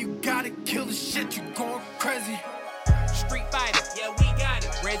why you gotta kill the shit, you going crazy. Street Fighter, yeah, we got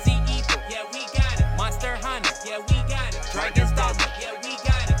it. Resident Evil, yeah, we got it. Monster Hunter, yeah, we got it. Dragon's Dogma, yeah, we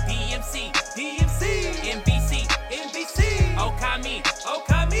got it. DMC, MVC, Okami,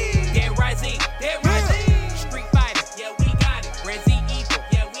 Dead Rising, Street Fighter, yeah, we got it. Resident Evil,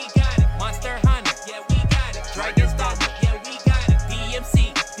 yeah, we got it. Monster Hunter, yeah, we got it. Dragon's Dogma, yeah, we got it.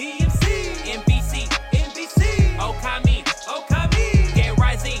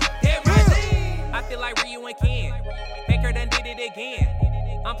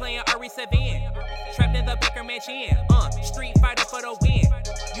 RB7. Trapped in the Baker Mansion. Street fighter for the win.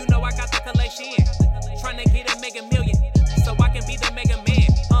 You know I got the collection. Trying to get a mega million. So I can be the mega man.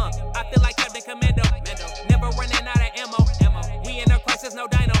 I feel like Captain Commando. Never running out of ammo. We in a crisis, no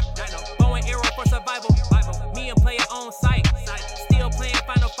dino. Bow and arrow for survival. Me and player on site. Still playing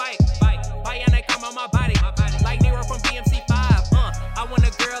final fight. Bionic arm on my body. Like Nero from BMC5. I want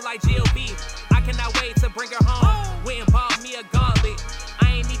a girl like GLB. I cannot wait to bring her home. Went and bought me a gauntlet.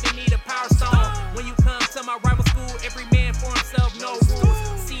 I ain't even need a power stone. When you come to my rival school, every man for himself, no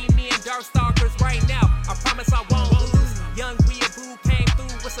rules. See me in Dark Stalkers right now. I promise I won't lose. Young Weeaboo came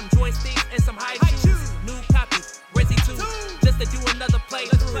through with some joysticks and some high shoes. New copy, Resi 2, just to do another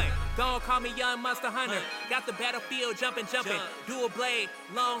playthrough. Gon' call me Young Monster Hunter. Got the battlefield jumping. Dual blade,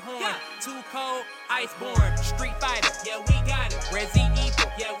 Longhorn, Too Cold, Iceborne, Street Fighter, yeah we got it. Resi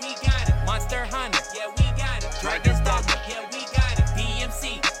Evil, yeah we got it. Monster Hunter, yeah we got it. Dragon's Dogma, yeah we got it.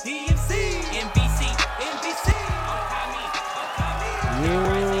 DMC, MVC.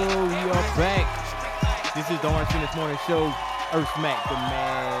 Yo, we are back. This is the Orange Phoenix Morning Show. Earth Smack, the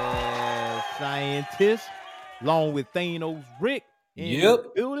mad scientist, along with Thanos Rick in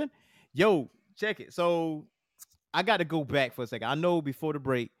the building. Yo, check it. So I got to go back for a second. I know before the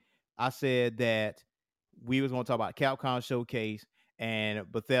break, I said that we was going to talk about Capcom Showcase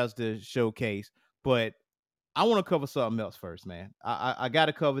and Bethesda Showcase, but I want to cover something else first, man. I got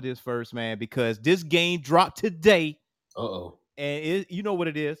to cover this first, man, because this game dropped today. Uh-oh. And you know what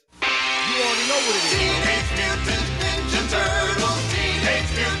it is. You already know what it is. Teenage Mutant Ninja Turtles.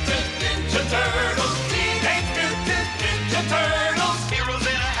 Teenage Mutant Ninja Turtles. Teenage Mutant Ninja Turtles. Heroes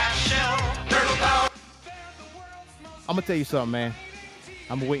in a half shell. Turtle power. I'm gonna tell you something, man.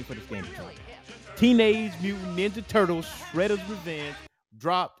 I'm waiting for this game to come. Teenage Mutant Ninja Turtles Shredder's Revenge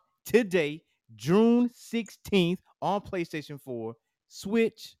dropped today, June 16th on PlayStation 4,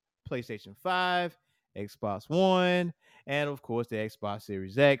 Switch, PlayStation 5, Xbox One, and of course the Xbox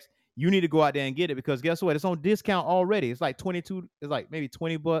Series X. You need to go out there and get it because guess what? It's on discount already. It's like 22, it's like maybe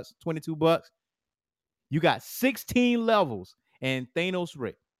 $20, $22. You got 16 levels and Thanos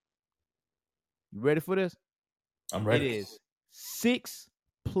Rick. You ready for this? I'm ready. It is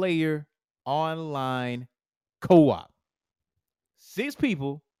 6-player online co-op. 6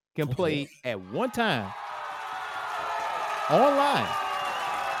 people can play at one time online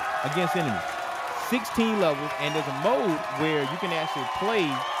against enemies. 16 levels, and there's a mode where you can actually play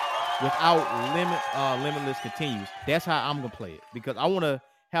without limitless continues. That's how I'm gonna play it because I want to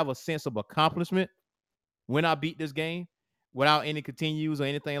have a sense of accomplishment when I beat this game without any continues or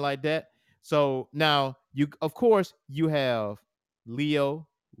anything like that. So now you, of course, you have Leo,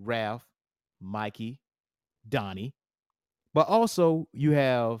 Raph, Mikey, Donnie, but also you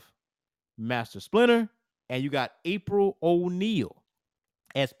have Master Splinter and you got April O'Neil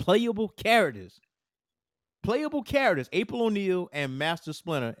as playable characters. April O'Neil and Master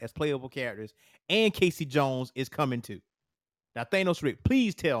Splinter as playable characters, and Casey Jones is coming too. Now, Thanos Rick,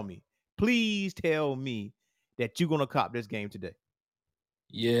 please tell me that you're gonna cop this game today.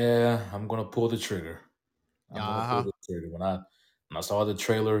 Yeah, I'm gonna pull the trigger. When I saw the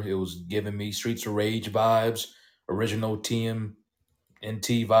trailer, it was giving me Streets of Rage vibes, original TMNT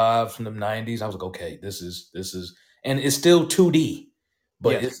vibes from the 90s. I was like, okay, this is, and it's still 2D.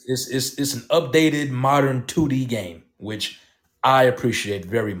 But yes, it's an updated, modern 2D game, which I appreciate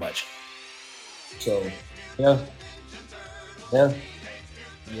very much. So, yeah.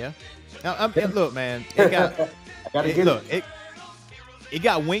 Now, look, man, it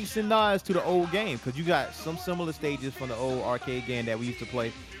got winks and nods to the old game because you got some similar stages from the old arcade game that we used to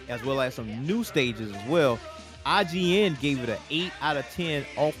play, as well as some new stages as well. IGN gave it an 8 out of 10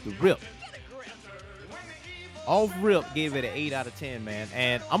 off the rip. Gave it an 8 out of 10, man.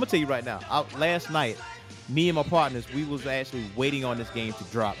 And I'm gonna tell you right now, last night, me and my partners, we was actually waiting on this game to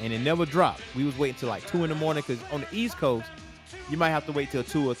drop, and it never dropped. We was waiting till like 2 in the morning because on the East Coast, you might have to wait till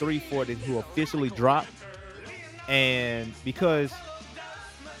 2 or 3 for it to officially drop. And because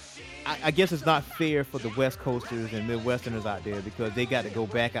I guess it's not fair for the West Coasters and Midwesterners out there because they got to go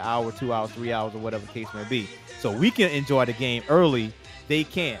back an hour, 2 hours, 3 hours, or whatever the case may be. So we can enjoy the game early. They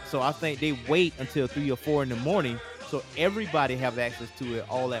can't. So I think they wait until 3 or 4 in the morning so everybody have access to it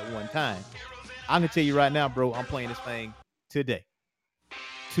all at one time. I can tell you right now, bro, I'm playing this thing today.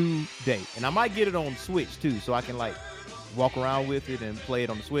 And I might get it on Switch too, so I can like walk around with it and play it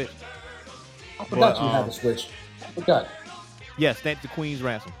on the Switch. I forgot you had the Switch. I forgot. Yes, thanks to Queen's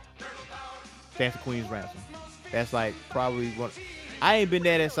Ransom. That's like probably one. I ain't been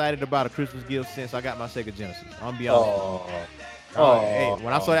that excited about a Christmas gift since I got my Sega Genesis. I'm gonna be honest. Hey,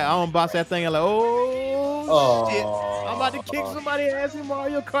 when I saw that, I unboxed that thing. I'm like, shit. I'm about to kick somebody's ass in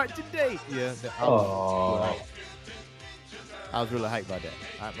Mario Kart today. Yeah. I was really hyped about that.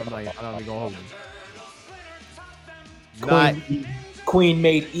 I'm not even gonna hold you. Queen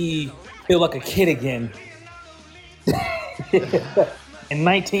made E feel like a kid again. In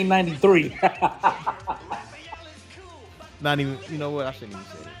 1993. Not even. You know what? I shouldn't even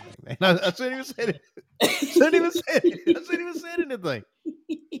say anything, man. I shouldn't even say it. I shouldn't even say anything.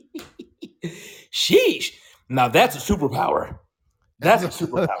 Sheesh. Now that's a superpower. That's a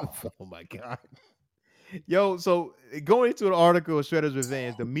superpower. Oh my god. Yo, so going into an article of Shredder's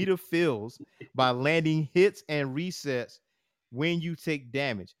Revenge, the meter fills by landing hits and resets when you take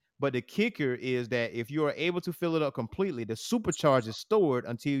damage. But the kicker is that if you are able to fill it up completely, the supercharge is stored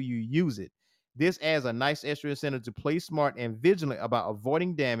until you use it. This adds a nice extra incentive to play smart and vigilant about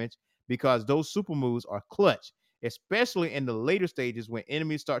avoiding damage because those super moves are clutch, especially in the later stages when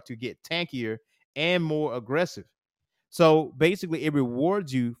enemies start to get tankier and more aggressive. So basically, it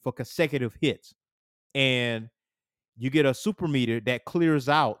rewards you for consecutive hits. And you get a super meter that clears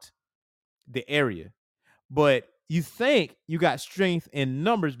out the area. But you think you got strength in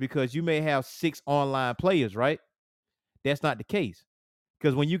numbers because you may have 6 online players, right? That's not the case.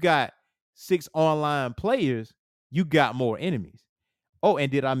 Because when you got 6 online players, you got more enemies. Oh,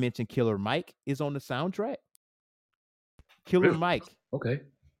 and did I mention Killer Mike is on the soundtrack? Killer Really? Mike Okay.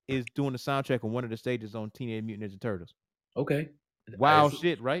 is doing the soundtrack on one of the stages on Teenage Mutant Ninja Turtles. Okay. Wild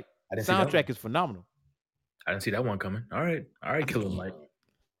shit, right? I didn't see that Soundtrack one. is phenomenal. I didn't see that one coming. All right, Killer Mike.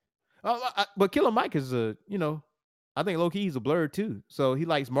 But Killer Mike is I think low-key he's a blurred too. So he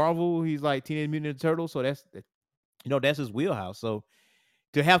likes Marvel. He's like Teenage Mutant Ninja Turtles. So that's his wheelhouse. So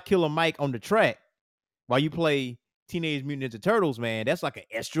to have Killer Mike on the track while you play Teenage Mutant Ninja Turtles, man, that's like an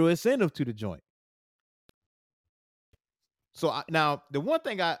extra incentive to the joint. So now the one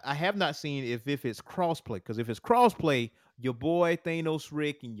thing I have not seen if it's crossplay, because if it's crossplay, your boy Thanos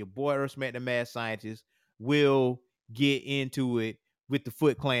Rick and your boy Earthsmack the Mad Scientist will get into it with the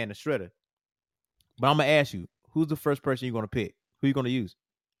Foot Clan and Shredder. But I'm gonna ask you, who's the first person you're gonna pick? Who you gonna use?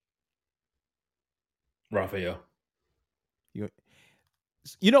 Raphael. You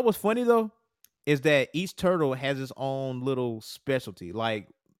know what's funny though? Is that each turtle has its own little specialty. Like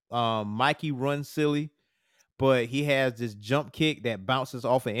Mikey runs silly, but he has this jump kick that bounces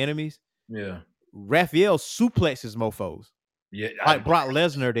off of enemies. Yeah. Raphael suplexes mofos. Yeah. Like Brock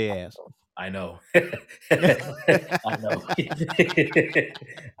Lesnar, their ass. I know. I know.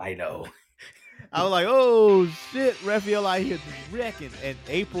 I know. I was like, oh shit, Raphael out here just wrecking. And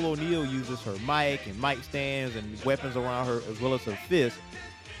April O'Neil uses her mic and mic stands and weapons around her as well as her fist.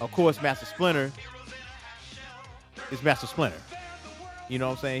 Of course, Master Splinter is Master Splinter. You know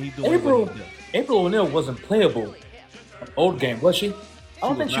what I'm saying? He's doing April O'Neil wasn't playable old game, was she? I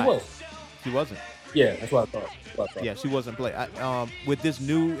don't think she was. She wasn't. Yeah, that's what I thought. Yeah, she wasn't play. With this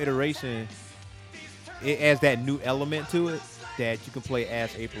new iteration, it adds that new element to it that you can play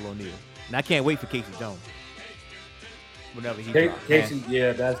as April O'Neil. And I can't wait for Casey Jones. Whenever he drops, Casey, man.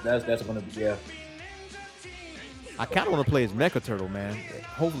 yeah, that's gonna be I kind of want to play as Mecha Turtle, man.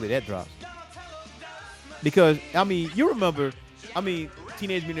 Hopefully that drops. Because you remember,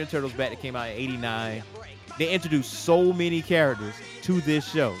 Teenage Mutant Ninja Turtles back that came out in '89. They introduced so many characters to this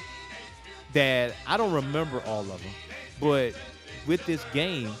show that I don't remember all of them. But with this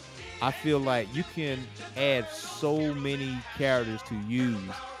game, I feel like you can add so many characters to use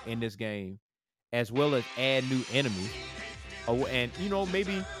in this game, as well as add new enemies. And,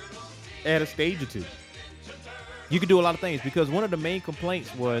 maybe add a stage or two. You can do a lot of things because one of the main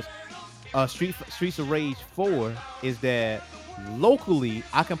complaints was Streets of Rage 4 is that locally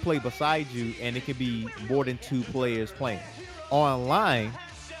I can play beside you and it can be more than 2 players playing. Online,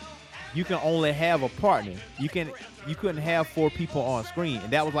 you can only have a partner. You couldn't have 4 people on screen,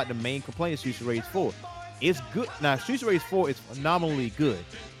 and that was like the main complaint of Streets of Rage 4. It's good. Now, Streets of Rage 4 is phenomenally good.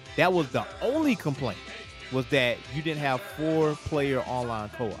 That was the only complaint, was that you didn't have 4-player online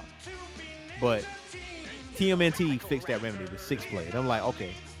co-op. But Tmnt fixed that remedy with 6-player. I'm like,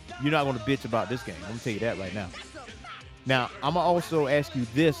 okay, you're not going to bitch about this game. I'm going to tell you that right now. Now, I'm going to also ask you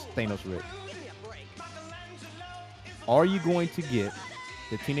this, Thanos Rick. Are you going to get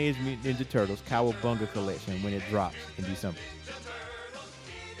the Teenage Mutant Ninja Turtles Cowabunga collection when it drops in December?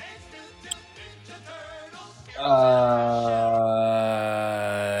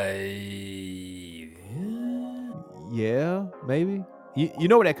 Yeah, maybe. You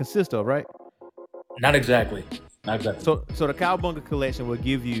know what that consists of, right? Not exactly. So the Cowabunga collection will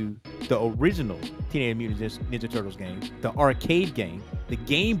give you the original Teenage Mutant Ninja Turtles games, the arcade game, the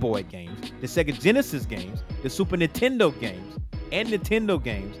Game Boy games, the Sega Genesis games, the Super Nintendo games, and Nintendo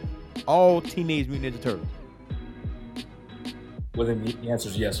games, all Teenage Mutant Ninja Turtles. Well, then the answer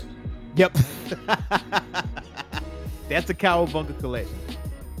is yes. Yep. That's the Cowabunga collection.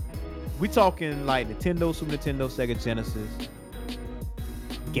 We talking like Nintendo, Super Nintendo, Sega Genesis,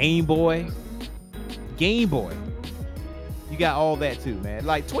 Game Boy. You got all that too, man.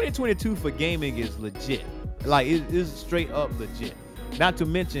 Like 2022 for gaming is legit. Like it is straight up legit. Not to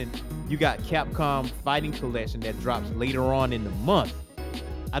mention, you got Capcom Fighting Collection that drops later on in the month.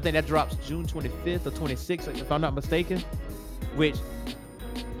 I think that drops June 25th or 26th, if I'm not mistaken. Which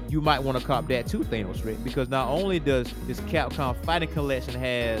you might want to cop that too, Thanos Rick, because not only does this Capcom Fighting Collection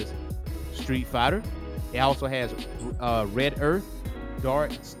has Street Fighter, it also has Red Earth,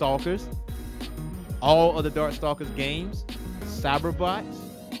 Dark Stalkers, all of the Dark Stalkers games, Cyberbots,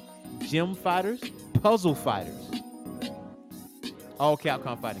 Gym Fighters, Puzzle Fighters, all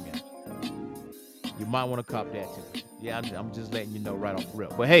Capcom fighting games. You might want to cop that too. Yeah, I'm just letting you know right off the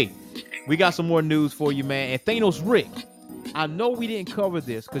rip. But hey, we got some more news for you, man. And Thanos Rick, I know we didn't cover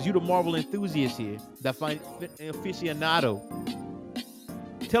this because you're the Marvel enthusiast here, the aficionado.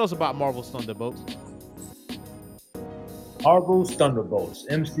 Tell us about Marvel's Thunderbolts. Marvel's Thunderbolts,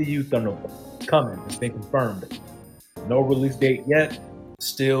 MCU Thunderbolts, coming. It's been confirmed. No release date yet.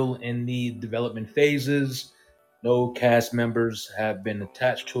 Still in the development phases. No cast members have been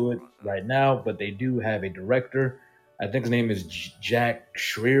attached to it right now, but they do have a director. I think his name is Jack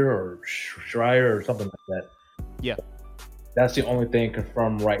Schreier or something like that. Yeah. That's the only thing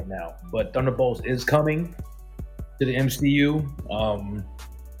confirmed right now. But Thunderbolts is coming to the MCU.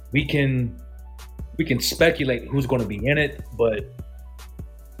 We can speculate who's going to be in it, but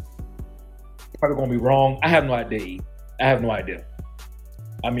probably going to be wrong. I have no idea.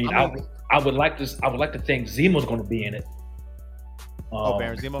 I mean, I would like to think Zemo's going to be in it.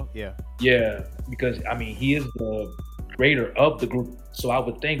 Baron Zemo? Yeah. Yeah, because I mean, he is the creator of the group, so I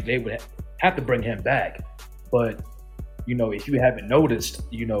would think they would have to bring him back. But you know, if you haven't noticed,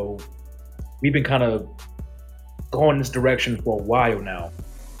 you know, we've been kind of going this direction for a while now.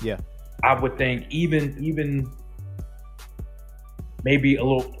 Yeah. I would think even maybe a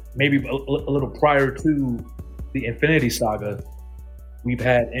little prior to the Infinity Saga, we've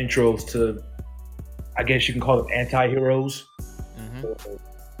had intros to, I guess you can call them anti-heroes, or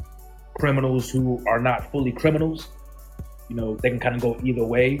criminals who are not fully criminals. You know, they can kind of go either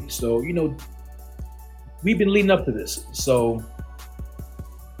way. So, you know, we've been leading up to this. So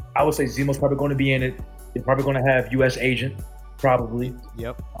I would say Zemo's probably going to be in it. They're probably going to have U.S. Agent, probably.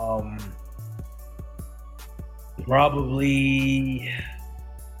 Yep. Probably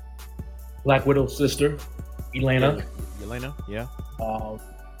Black Widow's sister, Elena. Yeah.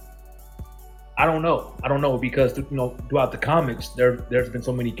 I don't know because, you know, throughout the comics, there's been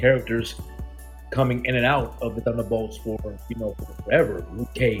so many characters coming in and out of the Thunderbolts for forever.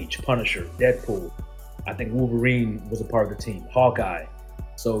 Luke Cage, Punisher, Deadpool. I think Wolverine was a part of the team. Hawkeye.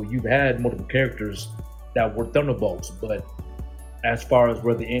 So you've had multiple characters that were Thunderbolts, but as far as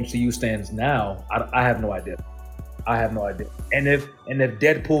where the MCU stands now, I have no idea. And if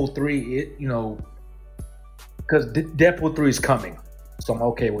Deadpool 3, because Deadpool 3 is coming, so I'm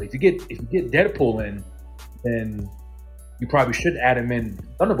okay. Well, if you get Deadpool in, then you probably should add him in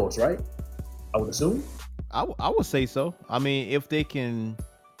Thunderbolts, right? I would assume. I would say so. I mean, if they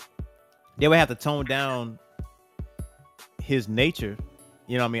would have to tone down his nature.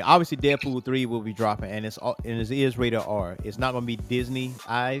 You know what I mean? Obviously, Deadpool 3 will be dropping, and it is rated R. It's not going to be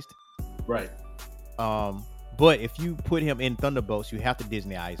Disney-ized. Right. But if you put him in Thunderbolts, you have to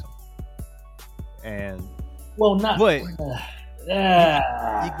Disney-ize him. And But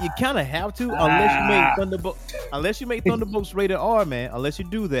you kind of have to, unless you make Thunderbolts rated R, man. Unless you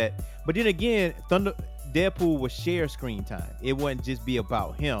do that. But then again, Deadpool will share screen time. It wouldn't just be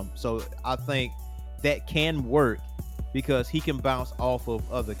about him. So I think that can work because he can bounce off of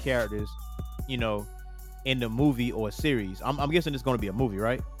other characters, you know, in the movie or series. I'm guessing it's going to be a movie,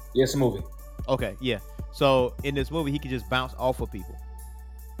 right? Yes, a movie. Okay, yeah. So in this movie, he can just bounce off of people,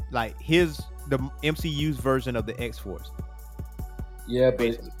 like the MCU's version of the X-Force. Yeah,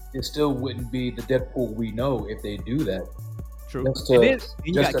 but it still wouldn't be the Deadpool we know if they do that. True. And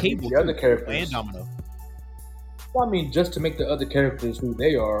you got Cable, the other characters and Domino. Well, I mean, just to make the other characters who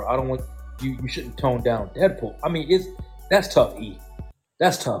they are, I don't want you shouldn't tone down Deadpool. I mean, that's tough, E.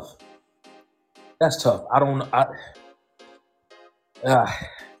 That's tough.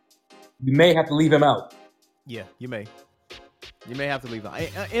 You may have to leave him out. Yeah, you may have to leave him.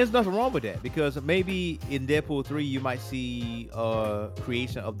 And there's nothing wrong with that because maybe in Deadpool 3 you might see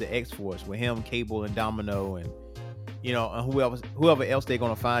creation of the X-Force with him, Cable, and Domino, and and whoever else they're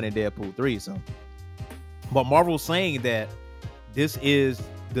gonna find in Deadpool 3. So, but Marvel's saying that this is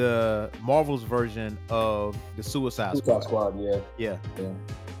the Marvel's version of the Suicide Squad. Yeah.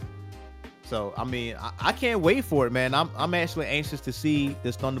 So I mean, I can't wait for it, man. I'm actually anxious to see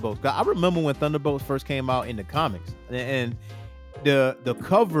this Thunderbolts. I remember when Thunderbolts first came out in the comics, and the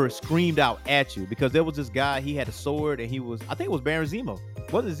cover screamed out at you because there was this guy. He had a sword, and I think it was Baron Zemo.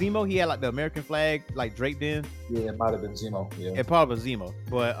 Wasn't it Zemo? He had like the American flag like draped in. Yeah, it might have been Zemo. Yeah, it probably was Zemo.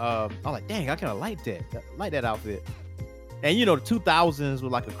 But I'm like, dang, I kind of like that outfit. And the 2000s was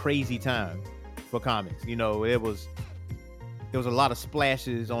like a crazy time for comics. There was a lot of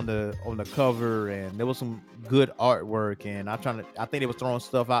splashes on the cover, and there was some good artwork. And I think they was throwing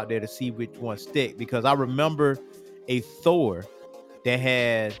stuff out there to see which one stick, because I remember a Thor that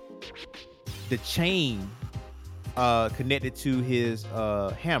had the chain connected to his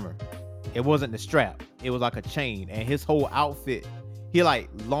hammer. It wasn't the strap; it was like a chain, and his whole outfit. He had like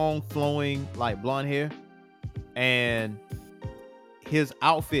long flowing like blonde hair, and his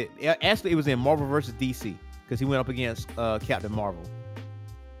outfit. Actually, it was in Marvel vs. DC. Because he went up against Captain Marvel.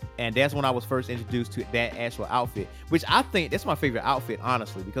 And that's when I was first introduced to that actual outfit, which I think that's my favorite outfit,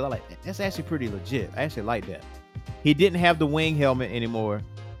 honestly, because I like that. That's actually pretty legit. I actually like that. He didn't have the wing helmet anymore.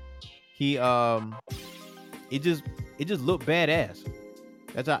 He it just looked badass.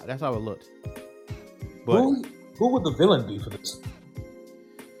 That's how it looked. But who would the villain be for this?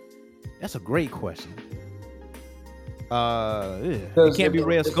 That's a great question. It can't be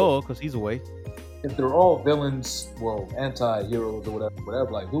Red Skull because he's away. If they're all villains, anti-heroes or whatever,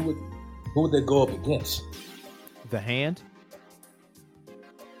 like who would they go up against? The Hand?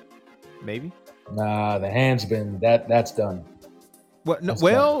 Maybe? Nah, the Hand's been that's done. What? No,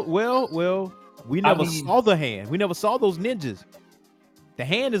 well, we never saw the Hand. We never saw those ninjas. The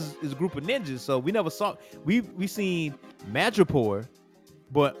Hand is a group of ninjas, so we never saw. We seen Madripoor,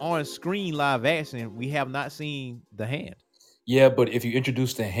 but on screen live action, we have not seen the Hand. Yeah, but if you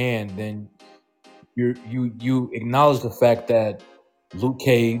introduce the Hand, then you acknowledge the fact that Luke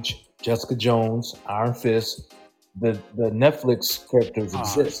Cage, Jessica Jones, Iron Fist, the Netflix characters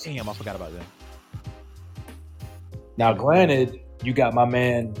exist. Damn, I forgot about that. Now, granted, you got my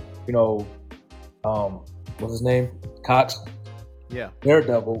man, what's his name? Cox. Yeah.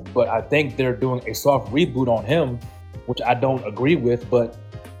 Daredevil, but I think they're doing a soft reboot on him, which I don't agree with, but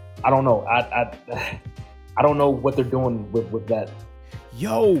I don't know. I don't know what they're doing with that.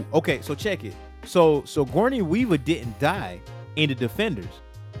 Yo, okay, so check it. So Sigourney Weaver didn't die in the Defenders.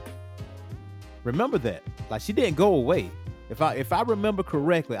 Remember that. Like, she didn't go away. If I remember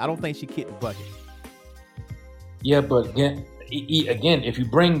correctly, I don't think she kicked the bucket. Yeah, but again, if you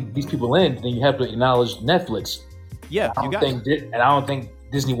bring these people in, then you have to acknowledge Netflix. Yeah, I don't think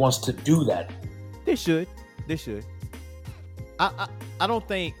Disney wants to do that. They should. I don't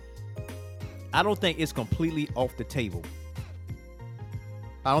think it's completely off the table.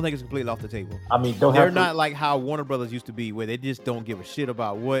 I don't think it's completely off the table. I mean, they're not like how Warner Brothers used to be, where they just don't give a shit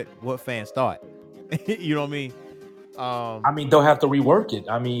about what fans thought. You know what I mean? They'll have to rework it.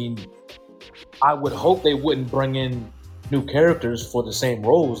 I mean, I would hope they wouldn't bring in new characters for the same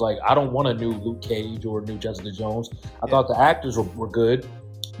roles. Like, I don't want a new Luke Cage or a new Jessica Jones. I thought the actors were good.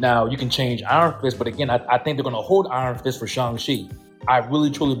 Now, you can change Iron Fist, but again, I think they're going to hold Iron Fist for Shang-Chi. I really,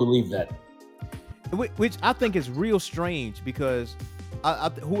 truly believe that. Which I think is real strange, because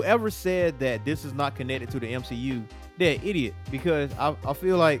whoever said that this is not connected to the MCU, they're an idiot, because I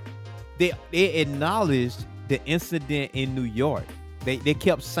feel like they acknowledged the incident in New York. They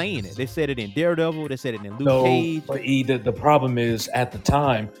kept saying it. They said it in Daredevil. They said it in Luke Cage. But the problem is, at the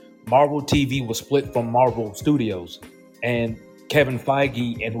time, Marvel TV was split from Marvel Studios, and Kevin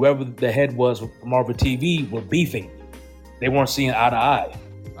Feige and whoever the head was for Marvel TV were beefing. They weren't seeing eye to eye.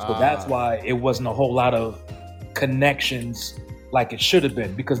 So that's why it wasn't a whole lot of connections like it should have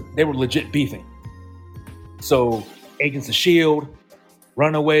been, because they were legit beefing. So Agents of S.H.I.E.L.D.,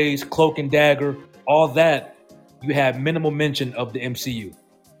 Runaways, Cloak and Dagger, all that, you have minimal mention of the MCU.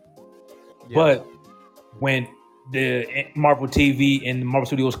 Yeah. But when the Marvel TV and Marvel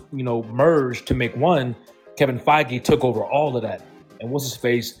Studios, merged to make one, Kevin Feige took over all of that. And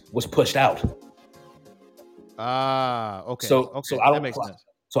what's-his-face was pushed out. Okay. So that makes sense.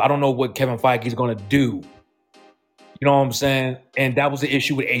 So I don't know what Kevin Feige is going to do. You know what I'm saying? And that was the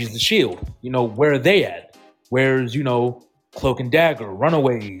issue with Agents of S.H.I.E.L.D. Where are they at? Where's, Cloak and Dagger,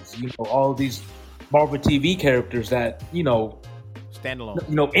 Runaways, all these Marvel TV characters that, standalone.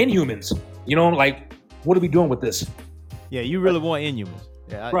 Inhumans. Like, what are we doing with this? Yeah, you really want Inhumans.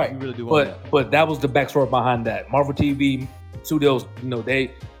 Yeah, right. You really do want that. But that was the backstory behind that. Marvel TV Studios,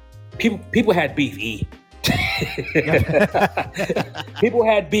 people had beef, People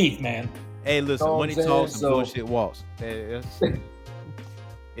had beef, man. Hey, listen, money talks and bullshit walks.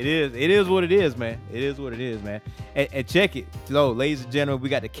 It is what it is, man. It is what it is, man. And check it. So, ladies and gentlemen, we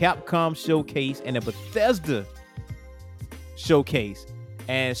got the Capcom showcase and the Bethesda showcase.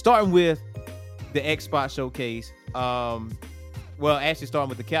 And starting with the Xbox showcase, actually starting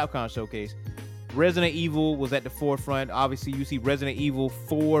with the Capcom showcase, Resident Evil was at the forefront. Obviously, you see Resident Evil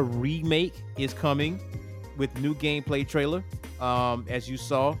 4 Remake is coming with new gameplay trailer, as you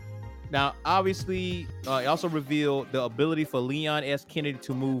saw. Now, obviously, it also revealed the ability for Leon S. Kennedy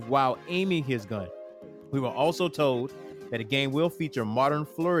to move while aiming his gun. We were also told that the game will feature modern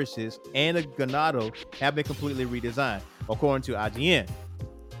flourishes and the Ganado have been completely redesigned, according to IGN.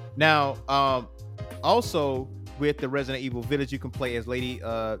 Now, also with the Resident Evil Village, you can play as Lady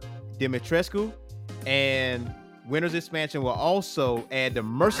Dimitrescu, and Winter's expansion will also add the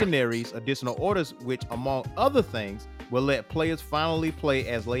Mercenaries additional orders, which, among other things, will let players finally play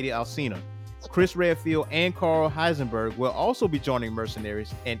as Lady Alcina. Chris Redfield and Carl Heisenberg will also be joining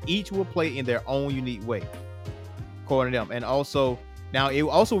Mercenaries, and each will play in their own unique way, according to them. And also, now it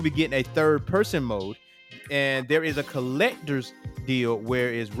will also be getting a third-person mode, and there is a collector's deal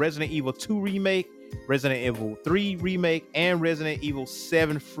where it's Resident Evil 2 Remake, Resident Evil 3 Remake, and Resident Evil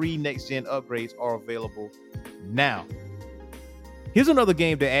 7 free next-gen upgrades are available now. Here's another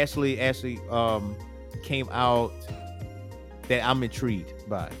game that actually came out that I'm intrigued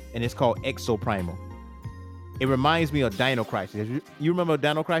by, and it's called Exoprimal. It reminds me of Dino Crisis. You remember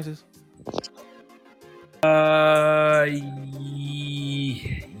Dino Crisis?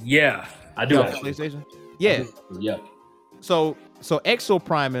 Yeah, I do. PlayStation? Yeah. Yeah. So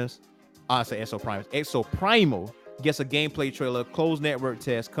Exoprimal gets a gameplay trailer, closed network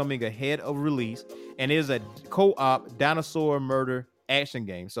test coming ahead of release, and is a co-op dinosaur murder action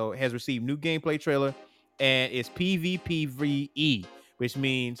game. So it has received new gameplay trailer, and it's PvPvE, which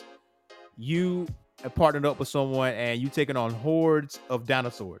means you are partnered up with someone and you taking on hordes of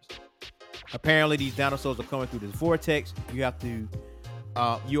dinosaurs. Apparently, these dinosaurs are coming through this vortex. You have to,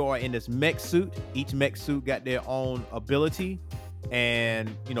 you are in this mech suit. Each mech suit got their own ability, and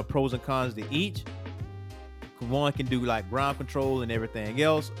pros and cons to each. One can do like ground control and everything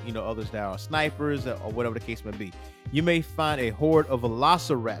else. Others that are snipers or whatever the case may be. You may find a horde of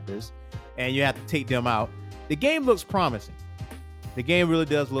velociraptors, and you have to take them out. The game looks promising. The game really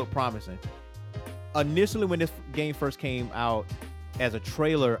does look promising. Initially, when this game first came out as a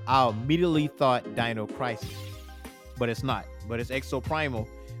trailer, I immediately thought Dino Crisis, but it's not. But it's Exoprimal.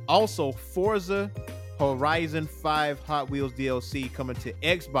 Also, Forza Horizon 5 Hot Wheels DLC coming to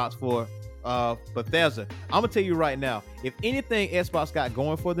Xbox for Bethesda. I'm gonna tell you right now, if anything Xbox got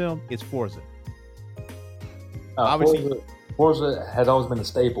going for them, it's Forza. Obviously, Forza has always been a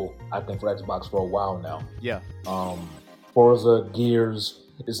staple, I think, for Xbox for a while now. Yeah. Forza, Gears,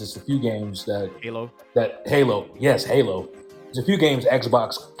 there's just a few games Halo. Halo. There's a few games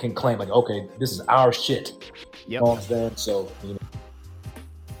Xbox can claim, like, okay, this is our shit. Yep. You know what I'm saying? So,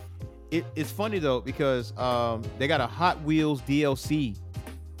 It's funny though, because they got a Hot Wheels DLC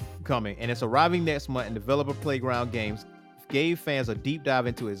coming, and it's arriving next month, and Developer Playground Games gave fans a deep dive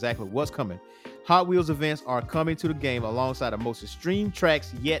into exactly what's coming. Hot Wheels events are coming to the game alongside the most extreme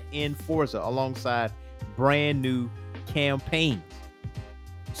tracks yet in Forza, alongside brand new campaigns.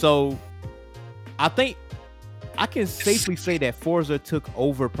 So I think I can safely say that Forza took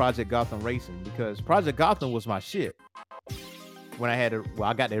over Project Gotham Racing, because Project Gotham was my shit when I had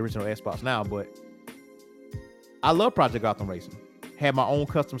I got the original Xbox now, but I love Project Gotham Racing. Had my own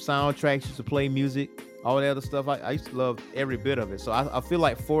custom soundtracks, used to play music, all the other stuff. I used to love every bit of it. So I feel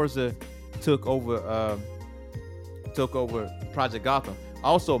like Forza took over Project Gotham.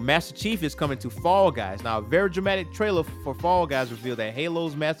 Also, Master Chief is coming to Fall Guys. Now, a very dramatic trailer for Fall Guys revealed that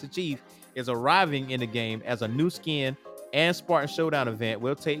Halo's Master Chief is arriving in the game as a new skin, and Spartan Showdown event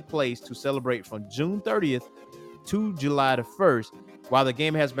will take place to celebrate from June 30th to July the 1st. While the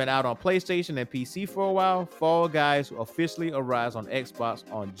game has been out on PlayStation and PC for a while, Fall Guys officially arrives on Xbox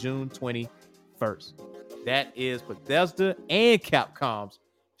on June 21st. That is Bethesda and Capcom's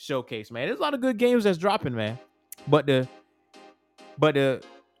showcase, man. There's a lot of good games that's dropping, man. But the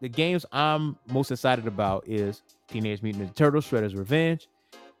games I'm most excited about is Teenage Mutant Ninja Turtles Shredder's Revenge,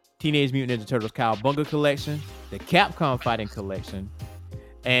 Teenage Mutant Ninja Turtles Cowabunga Collection, the Capcom Fighting Collection,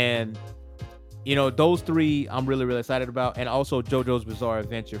 and those three I'm really, really excited about, and also JoJo's Bizarre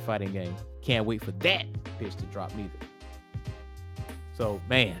Adventure fighting game. Can't wait for that bitch to drop neither. So,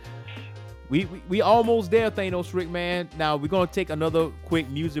 man, we almost there, Thanos Rick, man. Now we're gonna take another quick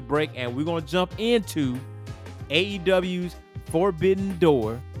music break, and we're gonna jump into AEW's Forbidden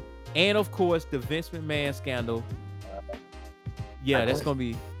Door, and of course the Vince McMahon scandal. Yeah, that's gonna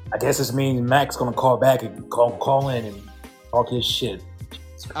be. I guess this means Mac's gonna call back and call in and talk his shit.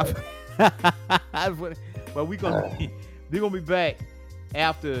 But we're gonna be back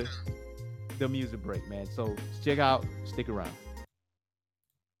after the music break, man. So check out, stick around.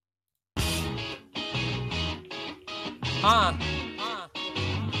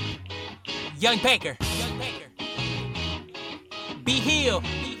 Young Baker. Be Hill.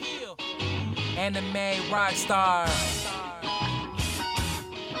 Anime rock star.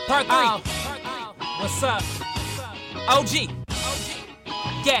 Part 3. What's up? OG.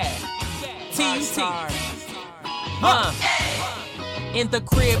 Yeah. Tmnt. In the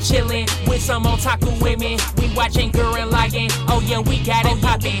crib chillin' with some otaku women. We watching Gurren Lagann. Oh yeah, we got it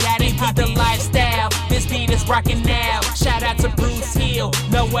poppin'. We beat the lifestyle. This beat is rockin' now. Shout out to Bruce Hill.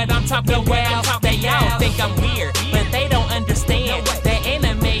 Know what I'm talking about? They all think I'm weird, but they don't understand that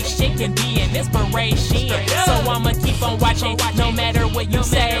anime shit can be an inspiration. So I'ma keep on watching, no matter what you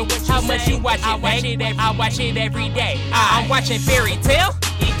say. How much you watch it? I watch it every day. I'm watching Fairy Tail.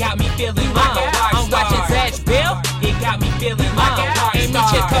 It got me feeling like a rock star. I'm watching Zatch Bell. It got me feeling like a rock star. Amy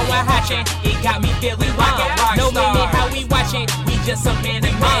Chico and Hachin. It got me feeling like a rock star. No limit how we watch it. We just some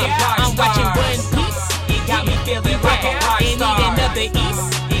anime. I'm watching One Piece. It got me feeling like a rock star. And need another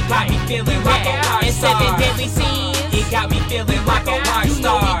East. It got me feeling like a rock star. And Seven Deadly Sins. It got me feeling like a rock star. You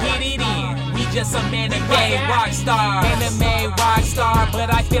know we get it in. We just some anime rock star. Anime rock star.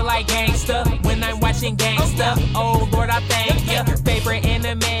 But I feel like gangsta when I'm watching gangsta. Oh Lord, I thank you. Favorite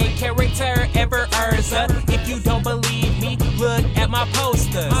anime character ever, Urza. If you don't believe me, look at my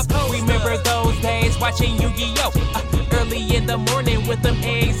posters. Remember those days watching Yu-Gi-Oh! Early in the morning with them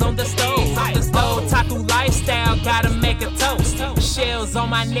eggs on the stove. Otaku lifestyle, gotta make a toast. Shells on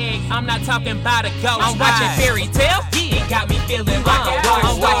my neck, I'm not talking about a ghost. I'm watching Fairy Tail, it got me feeling like a rock star.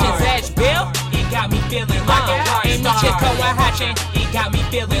 I'm watching Zatch Bell, it got me feeling like a rock star. Amy Chico and Hachin, it got me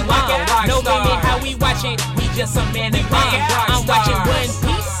feeling like a rock star. No limit how we watch it, we just some anime. I'm watching One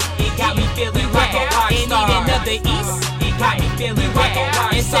Piece, it got me feeling like a rock star. And need another East, it got me feeling like a rock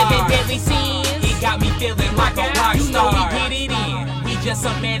star. And Seven Deadly Sins, it got me feeling like a rock star. You know we get it in, we just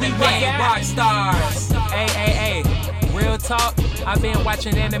some anime rock stars. Hey, real talk, I've been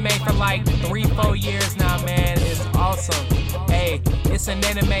watching anime for like 3-4 years now, man. It's awesome. Hey, it's an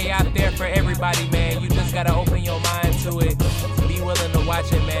anime out there for everybody, man. You just gotta open your mind to it. Be willing to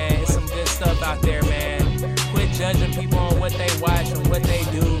watch it, man. It's some good stuff out there, man. Quit judging people on what they watch and what they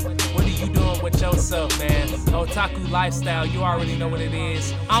do. What are you doing with yourself, man? Otaku lifestyle, you already know what it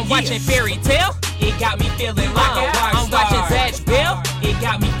is. I'm watching Fairy Tail. It got me feeling like a rock star. I'm watching Zatch Bell. It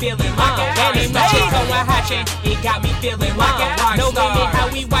got me feeling like a rock star. Amy Chico and Hachin. It got me feeling like a rock star. No limit how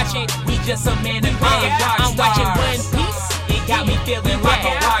we watch it. We just some anime. I'm watching One Piece. It got me feeling like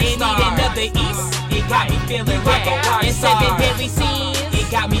a rock star. And need another East. It got me feeling like a rock star. And Seven Deadly Sins. It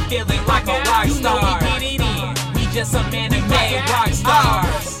got me feeling like a rock star. You know we get it in. We just some anime rock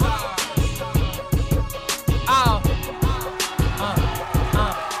stars.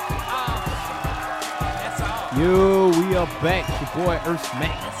 Yo, we are back. It's your boy Earth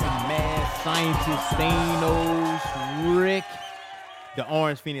Max and Mad Scientist Thanos Rick, the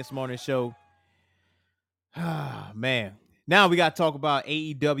Orange Phoenix Morning Show. Ah, man. Now we got to talk about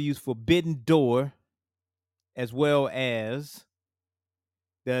AEW's Forbidden Door, as well as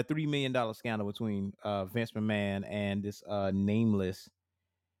the $3 million scandal between Vince McMahon and this nameless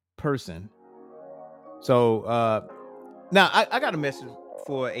person. So now I got a message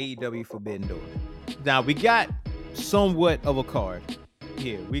for AEW Forbidden Door. Now we got somewhat of a card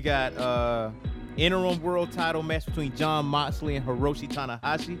here. We got interim world title match between Jon Moxley and Hiroshi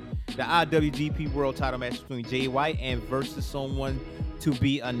Tanahashi. The IWGP world title match between Jay White and versus someone to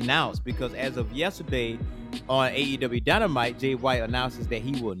be announced, because as of yesterday on AEW Dynamite, Jay White announces that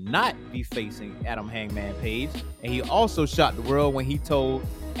he will not be facing Adam Hangman Page, and he also shocked the world when he told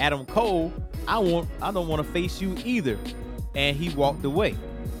Adam Cole, I don't want to face you either, and he walked away.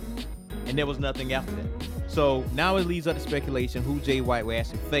 And there was nothing after that. So now it leads up to speculation who Jay White will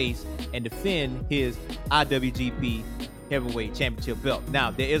actually face and defend his IWGP Heavyweight Championship belt.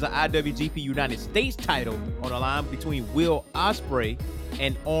 Now, there is an IWGP United States title on the line between Will Ospreay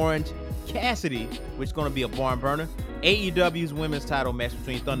and Orange Cassidy, which is going to be a barn burner. AEW's women's title match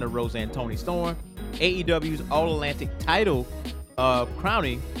between Thunder Rosa and Toni Storm. AEW's All-Atlantic title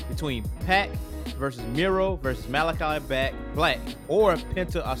crowning between Pac versus Miro versus Malachi Black or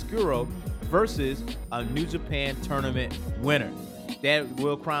Penta Oscuro versus a New Japan tournament winner. That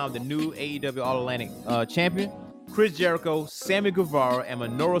will crown the new AEW All-Atlantic champion. Chris Jericho, Sammy Guevara, and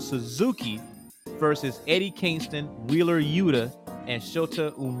Minoru Suzuki versus Eddie Kingston, Wheeler Yuta, and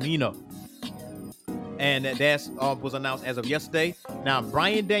Shota Umino. And that was announced as of yesterday. Now,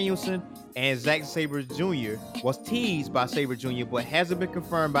 Bryan Danielson and Zack Sabre Jr. was teased by Sabre Jr. but hasn't been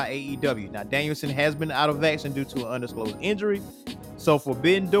confirmed by AEW. Now, Danielson has been out of action due to an undisclosed injury. So,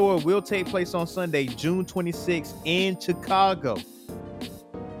 Forbidden Door will take place on Sunday, June 26th in Chicago.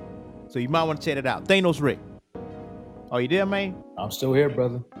 So, you might want to check it out. Thanos Rick. Are you there, man? I'm still here,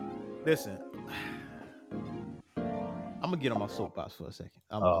 brother. Listen, I'm going to get on my soapbox for a second.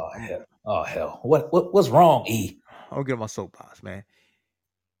 Hell. What's wrong, E? I'm going to get on my soapbox, man.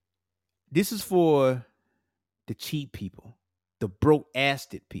 This is for the cheap people, the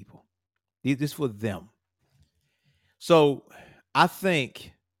broke-assed people. This is for them. So I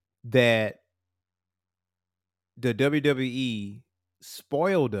think that the WWE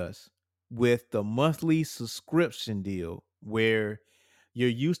spoiled us with the monthly subscription deal where you're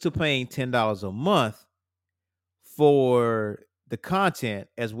used to paying $10 a month for the content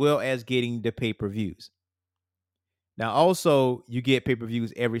as well as getting the pay-per-views. Now, also, you get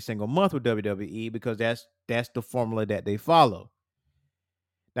pay-per-views every single month with WWE because that's the formula that they follow.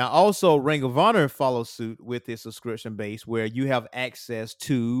 Now, also, Ring of Honor follows suit with its subscription base where you have access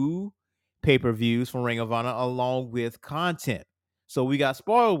to pay-per-views from Ring of Honor along with content. So we got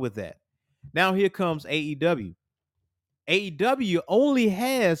spoiled with that. Now here comes AEW. AEW only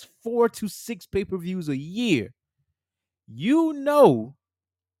has 4 to 6 pay-per-views a year. You know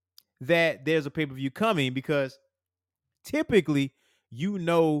that there's a pay-per-view coming because typically you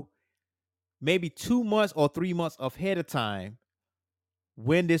know maybe 2 months or 3 months ahead of time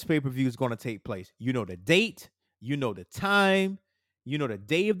when this pay-per-view is going to take place. You know the date, you know the time, you know the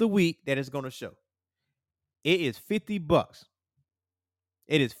day of the week that it's going to show. It is $50.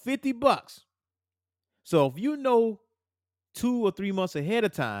 It is $50. So if you know 2 or 3 months ahead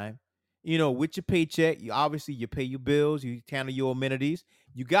of time, you know, with your paycheck, you pay your bills, you handle your amenities,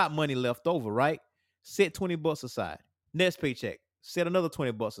 you got money left over, right? Set $20 aside. Next paycheck, set another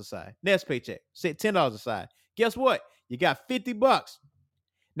 $20 aside. Next paycheck, set $10 aside. Guess what? You got $50.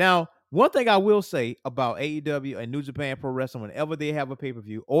 Now, one thing I will say about AEW and New Japan Pro Wrestling, whenever they have a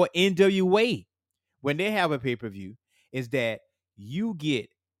pay-per-view, or NWA, when they have a pay-per-view, is that you get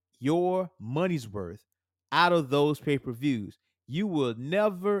your money's worth out of those pay-per-views. You will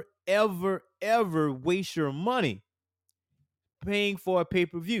never, ever, ever waste your money paying for a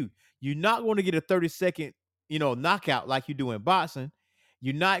pay-per-view. You're not going to get a 30-second, knockout like you do in boxing.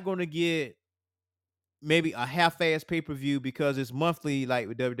 You're not going to get maybe a half-ass pay-per-view because it's monthly like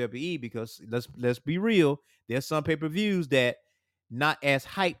with WWE, because let's be real, there's some pay-per-views that not as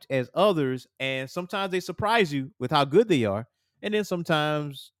hyped as others, and sometimes they surprise you with how good they are, and then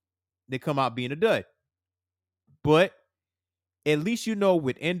sometimes they come out being a dud. But at least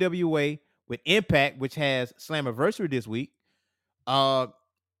with NWA, with Impact, which has Slammiversary this week, and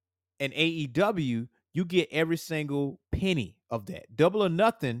AEW, you get every single penny of that. Double or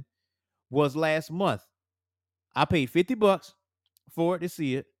Nothing was last month. I paid $50 for it to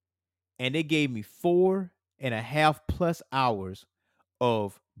see it, and they gave me 4.5+ hours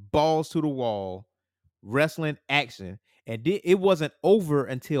of balls to the wall wrestling action, and it wasn't over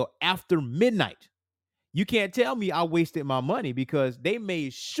until after midnight. You can't tell me I wasted my money because they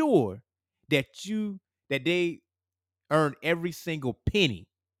made sure that they earned every single penny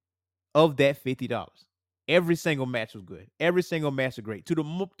of that $50. Every single match was good. Every single match was great, to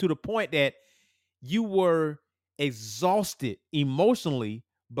the point that you were exhausted emotionally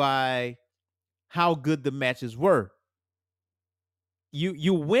by how good the matches were.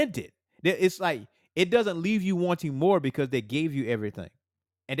 You went it. It's like it doesn't leave you wanting more because they gave you everything.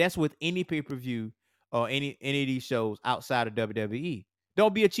 And that's with any pay-per-view or any of these shows outside of WWE.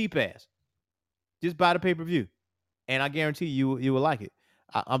 Don't be a cheap ass. Just buy the pay-per-view. And I guarantee you will like it.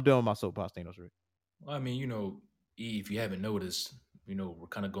 I'm done with my soapbox, Thanos Rick. Well, I mean, E, if you haven't noticed, we're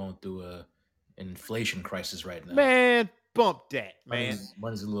kind of going through an inflation crisis right now. Man, bump that, man.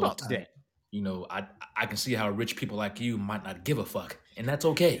 Money's a little Bump tight. that. I can see how rich people like you might not give a fuck, and that's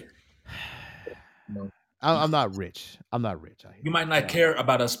okay. I'm not rich. You might not care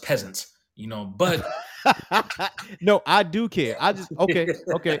about us peasants, but no, I do care. I just okay.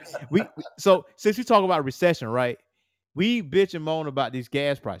 So since we talk about recession, right? We bitch and moan about these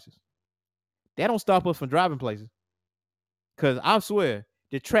gas prices. That don't stop us from driving places. Cause I swear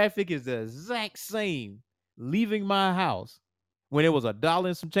the traffic is the exact same leaving my house when it was $1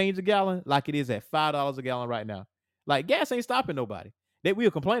 and some change a gallon, like it is at $5 a gallon right now. Like gas ain't stopping nobody.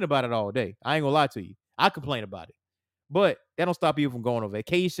 We'll complain about it all day. I ain't gonna lie to you. I complain about it. But that don't stop you from going on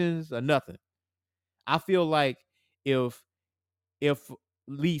vacations or nothing. I feel like if at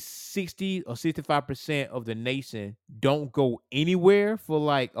least 60 or 65% of the nation don't go anywhere for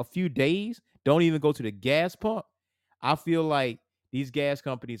like a few days, don't even go to the gas pump, I feel like these gas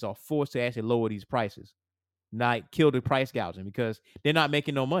companies are forced to actually lower these prices, not kill the price gouging because they're not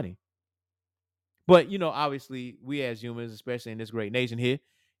making no money. But obviously, we as humans, especially in this great nation here,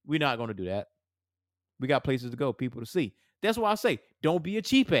 we're not going to do that. We got places to go, people to see. That's why I say, don't be a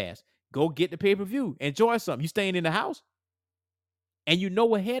cheap ass. Go get the pay-per-view. Enjoy something. You staying in the house, and you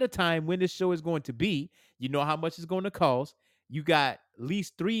know ahead of time when this show is going to be. You know how much it's going to cost. You got at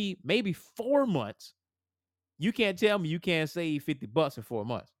least 3, maybe 4 months. You can't tell me you can't save $50 in 4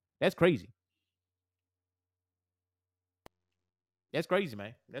 months. That's crazy. That's crazy,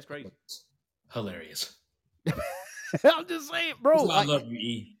 man. That's crazy. Hilarious. I'm just saying, bro. This is why I love you,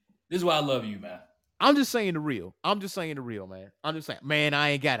 E. This is why I love you, man. I'm just saying the real. I'm just saying the real, man. I'm just saying, man,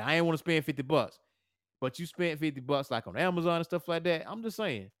 I ain't got it. I ain't want to spend $50. But you spent $50 like on Amazon and stuff like that. I'm just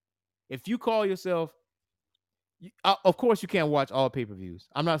saying, if you call yourself, of course you can't watch all pay-per-views.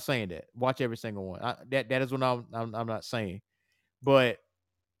 I'm not saying that. Watch every single one. That is what I'm not saying. But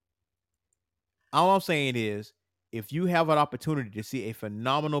all I'm saying is, if you have an opportunity to see a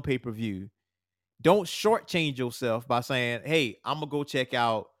phenomenal pay-per-view, don't shortchange yourself by saying, "Hey, I'm gonna check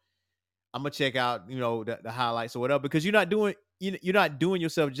out, the highlights or whatever," because you're not doing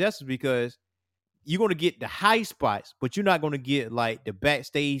yourself justice, because you're gonna get the high spots, but you're not gonna get like the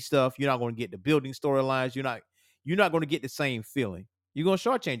backstage stuff. You're not gonna get the building storylines. You're not gonna get the same feeling. You're gonna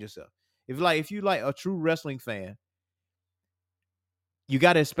shortchange yourself. If you like a true wrestling fan, you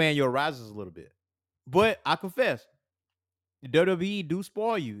got to expand your horizons a little bit. But I confess, the WWE do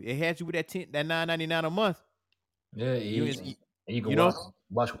spoil you. It has you with that $9.99 a month. Yeah, You can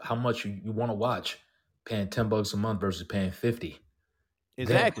watch how much you want to watch, paying $10 a month versus paying $50.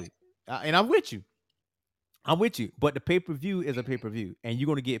 Exactly. And I'm with you. But the pay-per-view is a pay-per-view, and you're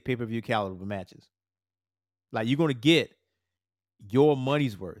gonna get pay-per-view caliber matches. Like, you're gonna get your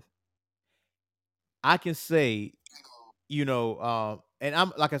money's worth. I can say, and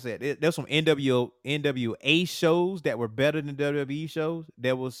I'm like I said, there's some NWA shows that were better than WWE shows.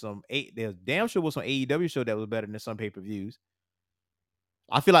 There's damn sure was some AEW show that was better than some pay-per-views.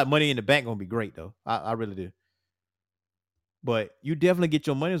 I feel like Money in the Bank gonna be great though. I really do. But you definitely get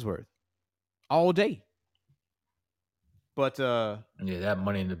your money's worth all day. But yeah, that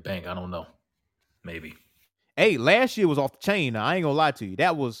Money in the Bank, I don't know. Maybe. Hey, last year was off the chain. Now, I ain't gonna lie to you.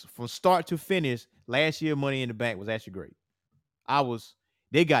 That was from start to finish. Last year, Money in the Bank was actually great.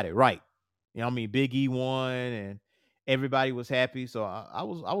 They got it right. You know what I mean? Big E won and everybody was happy. So I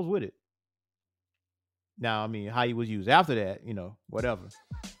was with it. Now, I mean, how he was used after that, whatever.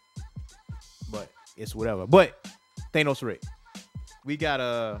 But it's whatever. But Thanos Rick. We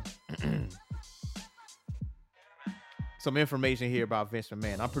got some information here about Vince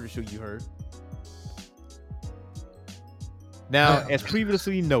McMahon. I'm pretty sure you heard. Now, as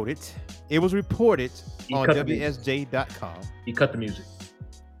previously noted, it was reported on WSJ.com. You cut the music.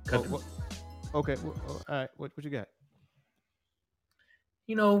 Okay. Well, all right. What you got?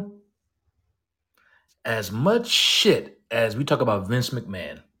 As much shit as we talk about Vince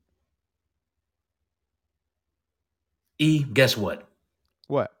McMahon, E, guess what?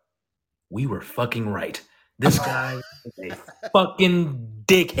 What? We were fucking right. This guy is a fucking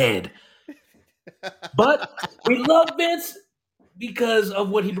dickhead. But we love Vince because of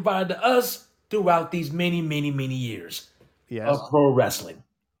what he provided to us throughout these many, many, many years of pro wrestling.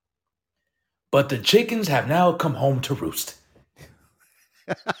 But the chickens have now come home to roost.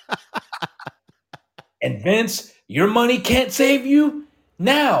 And Vince, your money can't save you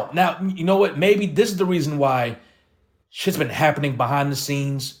now. Now, you know what? Maybe this is the reason why shit's been happening behind the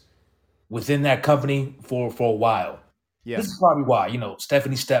scenes within that company for a while. Yeah. This is probably why,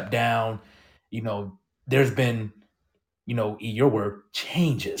 Stephanie stepped down. There's been, your word,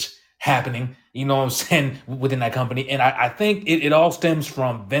 changes happening, what I'm saying, within that company. And I think it all stems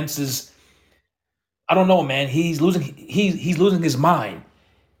from Vince's, I don't know, man. He's losing his mind.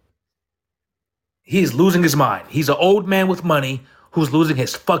 He's losing his mind. He's an old man with money who's losing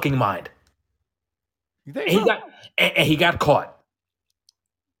his fucking mind. You think so? He got caught.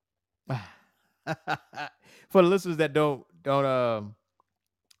 For the listeners that don't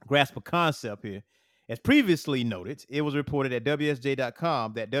grasp a concept here, as previously noted, it was reported at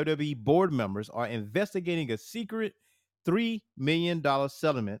WSJ.com that WWE board members are investigating a secret $3 million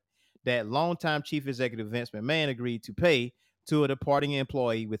settlement that longtime chief executive Vince McMahon agreed to pay to a departing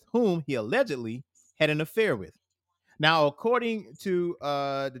employee with whom he allegedly had an affair with. Now, according to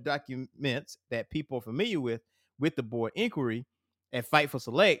the documents that people are familiar with the board inquiry at Fight for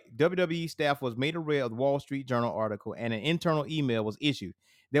Select, WWE staff was made aware of the Wall Street Journal article and an internal email was issued.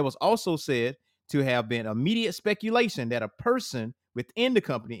 There was also said to have been immediate speculation that a person within the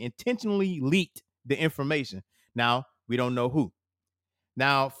company intentionally leaked the information. Now, we don't know who.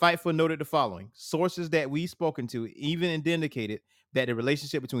 Now, Fightful noted the following. Sources that we've spoken to even indicated that the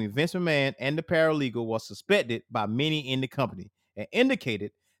relationship between Vince McMahon and the paralegal was suspected by many in the company and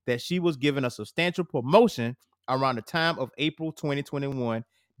indicated that she was given a substantial promotion around the time of April 2021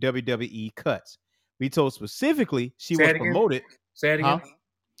 WWE cuts. We told specifically she Say was it again. promoted. Say it again. Huh?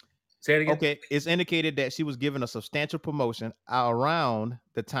 Say it again. Okay, it's indicated that she was given a substantial promotion around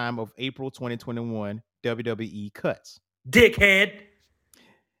the time of April 2021 WWE cuts. Dickhead.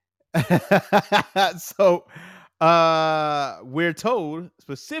 So we're told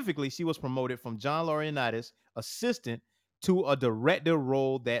specifically she was promoted from John Laurinaitis assistant to a director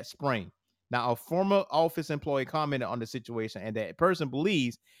role that spring. Now, a former office employee commented on the situation, and that person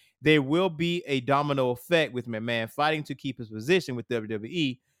believes there will be a domino effect with McMahon fighting to keep his position with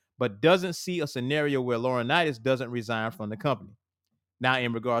WWE, but doesn't see a scenario where Laurinaitis doesn't resign from the company. Now,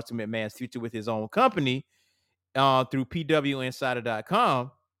 in regards to McMahon's future with his own company, through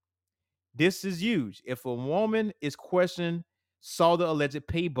PWInsider.com, this is huge. If a woman is questioned, saw the alleged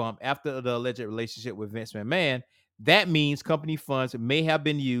pay bump after the alleged relationship with Vince McMahon, that means company funds may have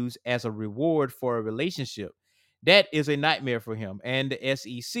been used as a reward for a relationship. That is a nightmare for him, and the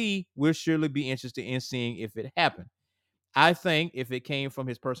SEC will surely be interested in seeing if it happened. I think if it came from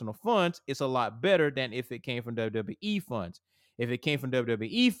his personal funds, it's a lot better than if it came from WWE funds. If it came from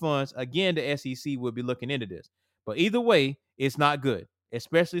WWE funds, again, the SEC would be looking into this. But either way, it's not good,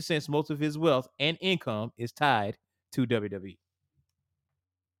 especially since most of his wealth and income is tied to WWE.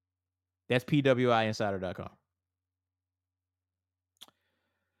 That's PWIinsider.com.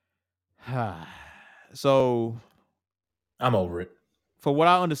 So, I'm over it. for what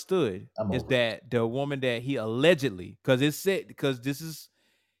I understood, I'm is over that the woman that he allegedly, because it's said, because this is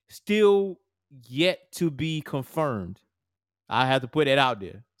still yet to be confirmed. I have to put it out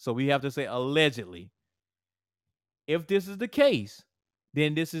there. So we have to say allegedly. If this is the case,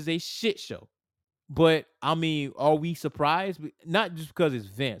 then this is a shit show. But I mean, are we surprised? Not just because it's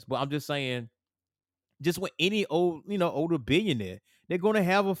Vince, but I'm just saying, just with any old, older billionaire, they're gonna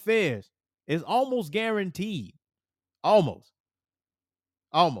have affairs. It's almost guaranteed. Almost.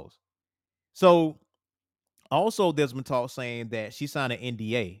 Almost. So also there's been talk saying that she signed an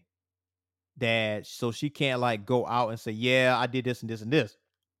NDA that so she can't like go out and say, yeah, I did this and this and this.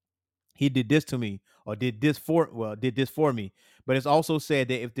 He did this to me or did this for me. But it's also said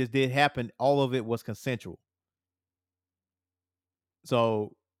that if this did happen, all of it was consensual.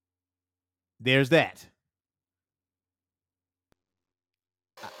 So there's that.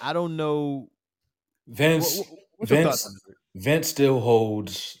 I don't know. Vince. What's your thoughts on Vince. this? Vince still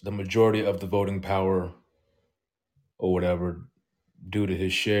holds the majority of the voting power, or whatever, due to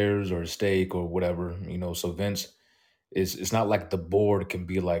his shares or stake or whatever. So Vince is. It's not like the board can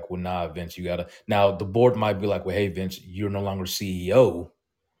be like, well, nah, Vince, you gotta. Now the board might be like, well, hey, Vince, you're no longer CEO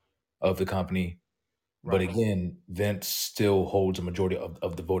of the company. But Right. again, Vince still holds a majority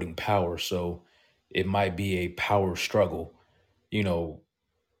of the voting power. So it might be a power struggle, you know,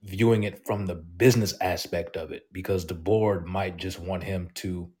 viewing it from the business aspect of it, because the board might just want him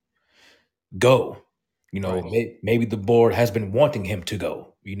to go. Right. Maybe the board has been wanting him to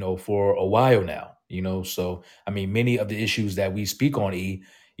go, for a while now, So, I mean, many of the issues that we speak on,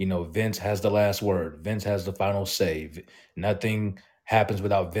 Vince has the last word. Vince has the final say. Nothing happens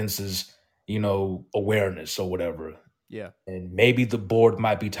without Vince's, awareness or whatever. Yeah. And maybe the board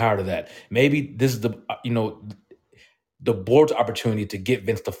might be tired of that. Maybe this is the board's opportunity to get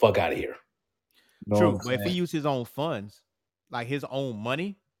Vince the fuck out of here. You know True. what But I'm if he saying? used his own funds, like his own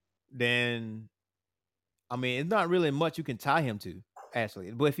money, then I mean, it's not really much you can tie him to,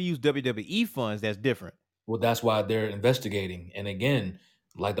 actually. But if he used WWE funds, that's different. Well, that's why they're investigating. And again,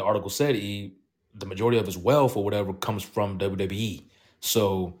 like the article said, the majority of his wealth or whatever comes from WWE.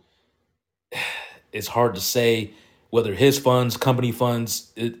 So it's hard to say whether his funds, company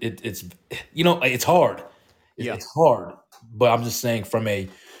funds, it's hard. Yeah. It's hard. But I'm just saying from a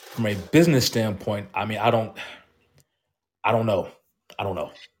business standpoint, I mean, I don't know. I don't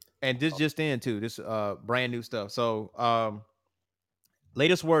know. And this just in too. This brand new stuff. So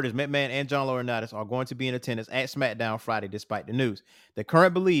latest word is McMahon and John Laurinaitis are going to be in attendance at SmackDown Friday, despite the news. The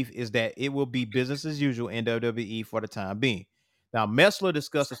current belief is that it will be business as usual in WWE for the time being. Now, Messler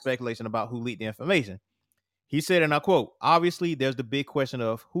discussed the speculation about who leaked the information. He said, and I quote, obviously, there's the big question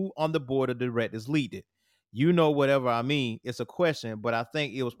of who on the board of directors leaked it. You know, whatever I mean, it's a question, but I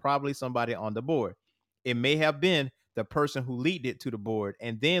think it was probably somebody on the board. It may have been the person who leaked it to the board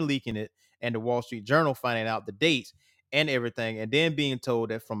and then leaking it, and the Wall Street Journal finding out the dates and everything, and then being told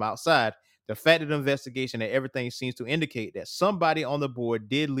that from outside, the fact of the investigation and everything seems to indicate that somebody on the board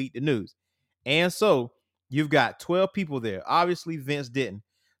did leak the news. And so You've got 12 people there. Obviously, Vince didn't.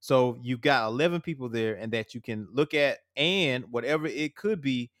 So you've got 11 people there, and that you can look at, and whatever it could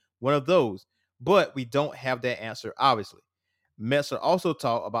be, one of those. But we don't have that answer, obviously. Messer also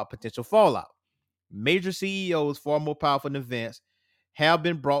talked about potential fallout. Major CEOs far more powerful than Vince have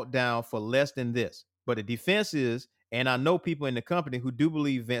been brought down for less than this. But the defense is, and I know people in the company who do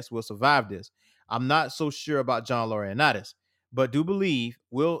believe Vince will survive this. I'm not so sure about John Laurinaitis, but do believe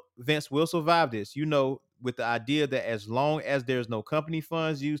Vince will survive this. With the idea that as long as there's no company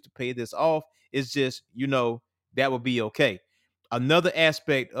funds used to pay this off, it's just, that would be okay. Another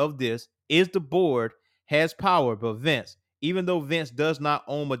aspect of this is the board has power, but Vince, even though Vince does not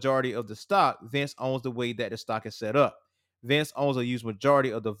own majority of the stock, Vince owns the way that the stock is set up. Vince owns a huge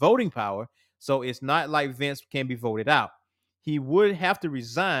majority of the voting power, so it's not like Vince can be voted out. He would have to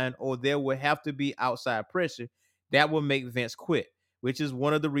resign, or there would have to be outside pressure that will make Vince quit, which is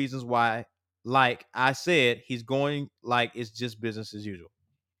one of the reasons why, like I said, he's going like it's just business as usual.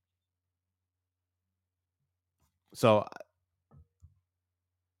 So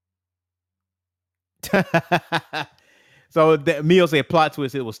so Mio said plot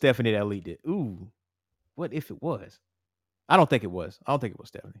twist, it was Stephanie that leaked it. Ooh, what if it was? I don't think it was. I don't think it was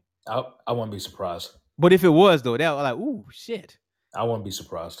Stephanie. I wouldn't be surprised. But if it was, though, that was like, ooh, shit. I wouldn't be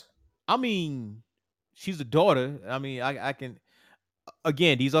surprised. I mean, she's a daughter. I mean, I can.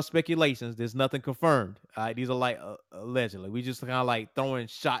 Again, these are speculations. There's nothing confirmed. All right, these are like allegedly. We just kind of like throwing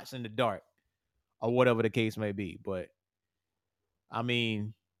shots in the dark, or whatever the case may be. But I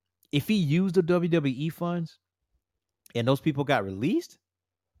mean, if he used the WWE funds and those people got released,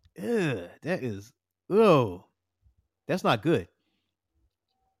 that's not good.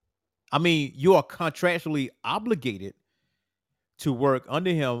 I mean, you are contractually obligated to work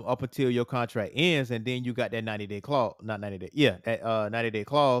under him up until your contract ends, and then you got that 90-day clause, not 90 day, yeah, that 90-day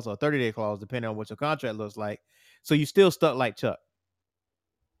clause or 30-day clause, depending on what your contract looks like. So you still stuck like Chuck,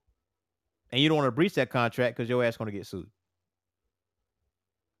 and you don't want to breach that contract because your ass going to get sued.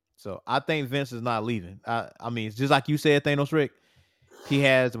 So I think Vince is not leaving. I mean, it's just like you said, Thanos Rick, he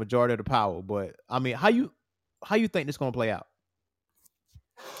has the majority of the power. But I mean, how you think this going to play out?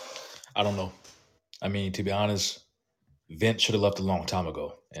 I don't know. I mean, to be honest, Vince should have left a long time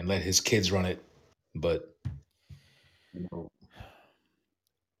ago and let his kids run it. But,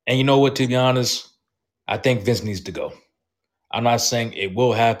 and you know what, to be honest, I think Vince needs to go. I'm not saying it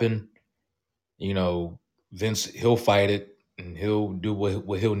will happen. Vince, he'll fight it and he'll do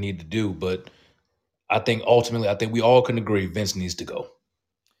what he'll need to do. But I think ultimately, we all can agree Vince needs to go.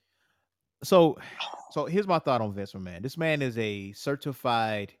 So here's my thought on Vince McMahon. This man is a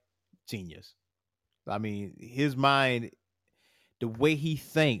certified genius. I mean, his mind, the way he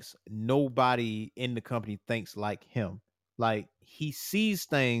thinks, nobody in the company thinks like him. Like, he sees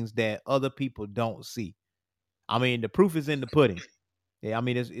things that other people don't see. I mean, the proof is in the pudding. Yeah, I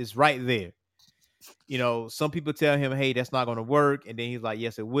mean, it's right there. Some people tell him, hey, that's not going to work. And then he's like,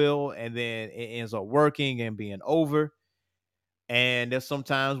 yes, it will. And then it ends up working and being over. And there's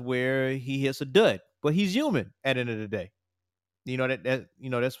sometimes where he hits a dud, but he's human at the end of the day.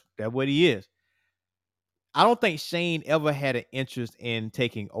 That's what he is. I don't think Shane ever had an interest in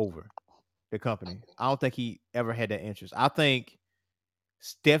taking over the company. I don't think he ever had that interest. I think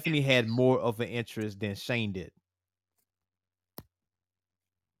Stephanie had more of an interest than Shane did.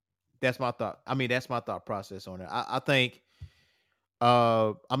 That's my thought. I mean, that's my thought process on it. I think,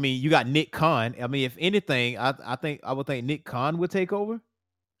 I mean, you got Nick Khan. I mean, if anything, I would think Nick Khan would take over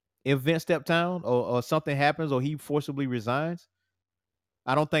if Vince stepped down or something happens or he forcibly resigns.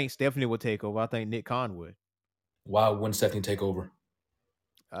 I don't think Stephanie would take over. I think Nick Khan would. Why wouldn't Stephanie take over?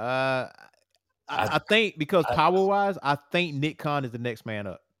 I think because power-wise, I think Nick Khan is the next man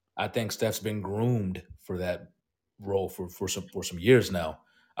up. I think Steph's been groomed for that role for some years now.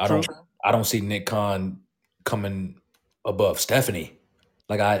 I don't see Nick Khan coming above Stephanie.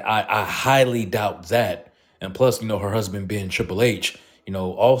 Like I highly doubt that. And plus, her husband being Triple H,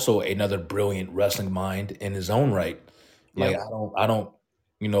 also another brilliant wrestling mind in his own right. Like I don't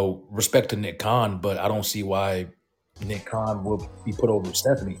respect to Nick Khan, but I don't see why Nick Khan will be put over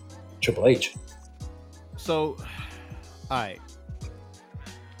Stephanie, Triple H. So, all right.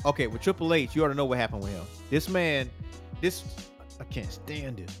 Okay, with Triple H, you already know what happened with him. This man, I can't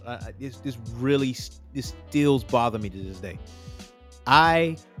stand this. This still bothers me to this day.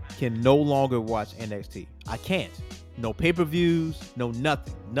 I can no longer watch NXT. I can't. No pay-per-views, no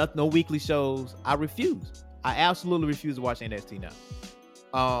nothing. No weekly shows. I refuse. I absolutely refuse to watch NXT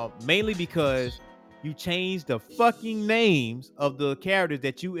now. Mainly because you change the fucking names of the characters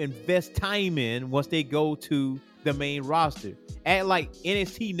that you invest time in once they go to the main roster. Act like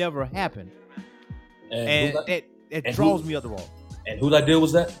NXT never happened. and who, that and draws who, me up the wall. and whose idea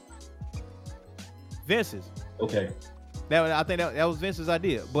was that? Vince's. Okay. I think that was Vince's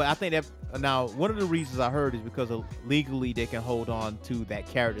idea. But I think that now one of the reasons I heard is because of legally they can hold on to that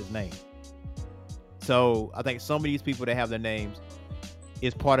character's name. So I think some of these people that have their names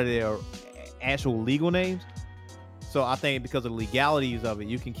is part of their actual legal names. So I think because of the legalities of it,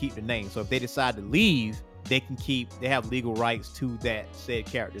 you can keep the name. So if they decide to leave, they have legal rights to that said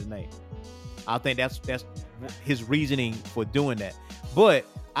character's name. I think that's his reasoning for doing that. But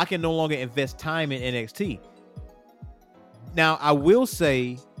I can no longer invest time in NXT. Now, I will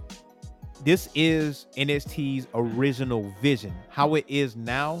say this is NXT's original vision. How it is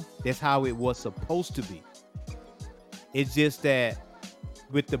now, that's how it was supposed to be. It's just that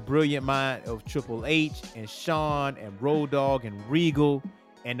with the brilliant mind of Triple H and Shawn and Road Dogg and Regal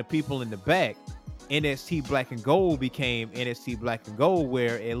and the people in the back, NXT Black and Gold became NXT Black and Gold,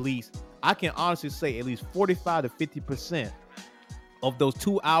 where at least I can honestly say at least 45 to 50% of those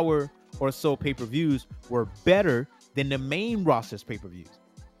 2 hour or so pay-per-views were better than the main roster's pay-per-views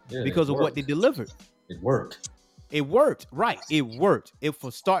because of what they delivered. It worked. It worked, right? It worked. It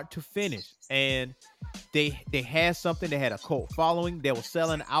from start to finish, and they had something. They had a cult following. They were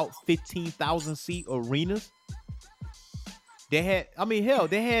selling out 15,000 seat arenas. They had,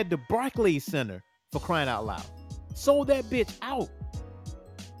 they had the Barclays Center, for crying out loud. Sold that bitch out,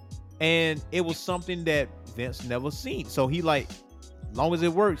 and it was something that Vince never seen. So he like, as long as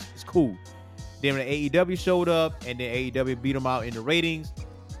it works, it's cool. Then when AEW showed up, and then AEW beat them out in the ratings,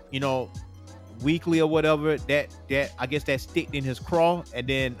 weekly or whatever, that I guess that sticked in his craw, and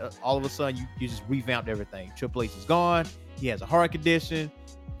then all of a sudden you just revamped everything. Triple H is gone. He has a heart condition.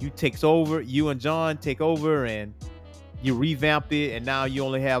 You and John take over, and you revamp it, and now you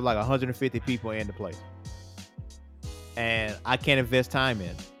only have like 150 people in the place. And I can't invest time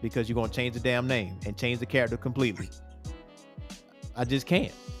in because you're gonna change the damn name and change the character completely. I just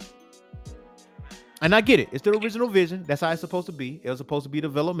can't. And I get it. It's the original vision. That's how it's supposed to be. It was supposed to be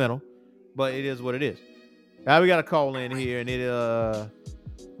developmental, but it is what it is. Now we got a call in here, and it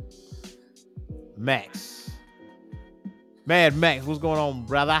Max. Mad Max, what's going on,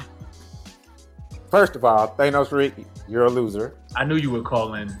 brother? First of all, Thanos Rick, you're a loser. I knew you would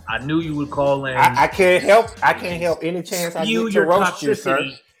call in. I I can't help any chance I Spew get to your roast you, sir.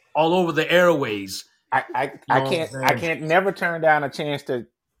 toxicity all over the airways. I can't never turn down a chance to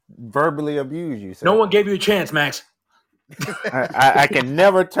verbally abuse you, sir. No one gave you a chance, Max. I can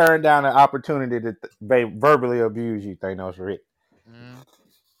never turn down an opportunity to verbally abuse you, Thanos Rick.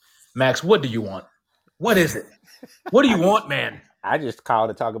 Max, what do you want? What is it? What do you want, man? I just called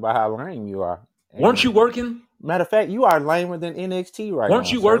to talk about how lame you are. Weren't you working? Matter of fact, you are lamer than NXT right now.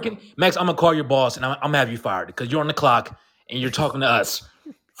 Weren't you working? Max, I'm going to call your boss, and I'm going to have you fired because you're on the clock, and you're talking to us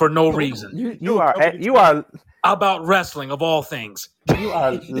for no reason. You are about wrestling, of all things. You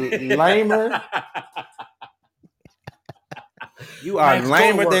are lamer. You are Max,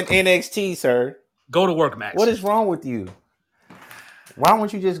 lamer than NXT, sir. Go to work, Max. What is wrong with you? Why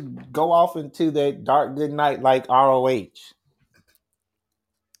don't you just go off into that dark good night like ROH?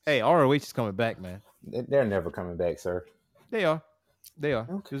 Hey, ROH is coming back, man. They're never coming back, sir. They are. Okay,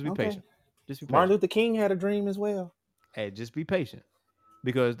 Just be patient. Just be patient. Martin Luther King had a dream as well. Hey, just be patient.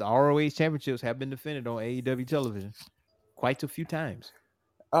 Because the ROH championships have been defended on AEW television quite a few times.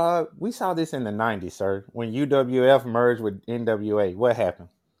 We saw this in the 90s, sir. When UWF merged with NWA. What happened?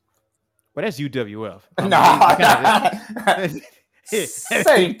 Well, that's UWF.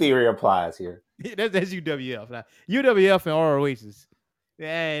 Same theory applies here. That's UWF. Now, UWF and ROH is, it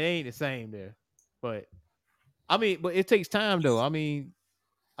ain't the same there. But it takes time though.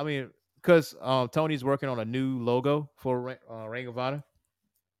 Because Tony's working on a new logo for Ring of Honor.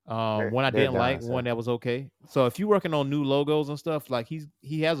 One I didn't like, one that was okay. So if you're working on new logos and stuff, like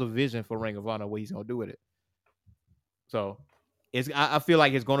he has a vision for Ring of Honor, what he's gonna do with it. So I feel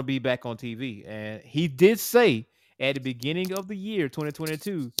like it's gonna be back on TV. And he did say at the beginning of the year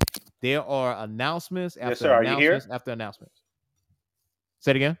 2022, there are announcements after sir. Are you here? announcements after announcements.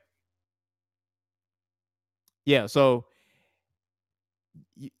 Say it again. Yeah, so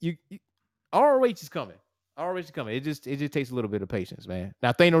you ROH is coming. ROH is coming. It just takes a little bit of patience, man.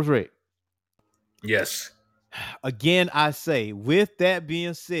 Now, Thanos Rick. Yes. Again, I say, with that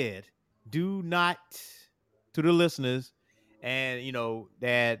being said, do not, to the listeners, and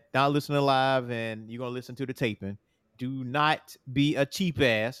that not listening live and you're gonna listen to the taping, do not be a cheap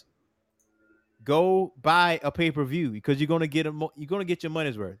ass. Go buy a pay-per-view because you're gonna get your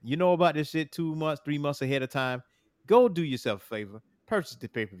money's worth. You know about this shit 2 months, 3 months ahead of time. Go do yourself a favor. Purchase the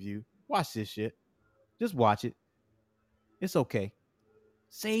pay-per-view. Watch this shit. Just watch it. It's okay.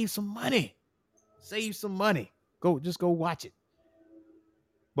 Save some money. Save some money. Just go watch it.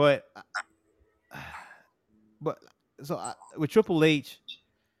 But but with Triple H,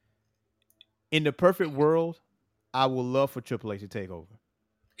 in the perfect world, I would love for Triple H to take over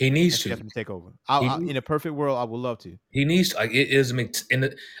He needs and to. Stephanie take over. He In a perfect world, I would love to. he needs to, like, it is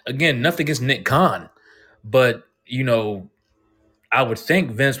again, nothing against Nick Khan, but I would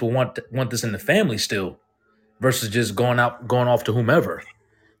think Vince will want this in the family still versus just going off to whomever.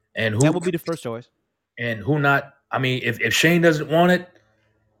 And That would be the first choice. who not. I mean, if Shane doesn't want it,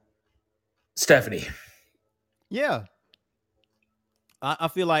 Stephanie. Yeah, I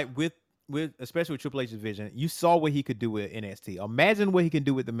feel like with especially with Triple H's vision, you saw what he could do with NXT. Imagine what he can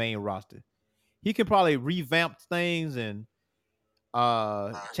do with the main roster. He can probably revamp things and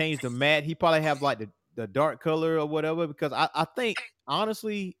change the mat. He probably have like the dark color or whatever. Because I think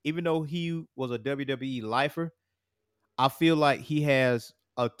honestly, even though he was a WWE lifer, I feel like he has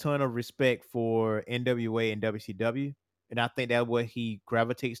a ton of respect for NWA and WCW, and I think that's what he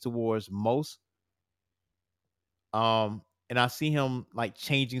gravitates towards most. And I see him like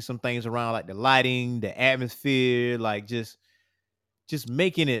changing some things around, like the lighting, the atmosphere, like just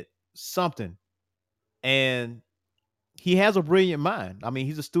making it something. And he has a brilliant mind. I mean,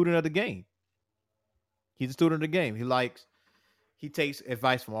 he's a student of the game. He's a student of the game. He takes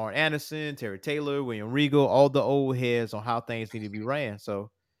advice from Arn Anderson, Terry Taylor, William Regal, all the old heads on how things need to be ran.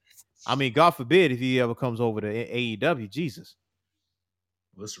 So, I mean, God forbid if he ever comes over to AEW, Jesus.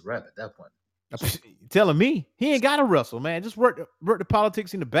 What's the rap at that point? Telling me he ain't got to wrestle, man. Just work the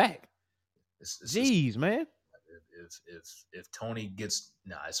politics in the back. It's Jeez, man. If Tony gets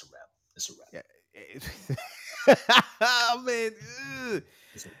it's a wrap. It's a wrap.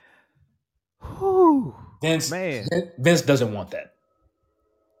 Oh, man. Vince doesn't want that.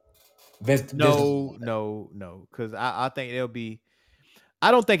 No, because I think it'll be.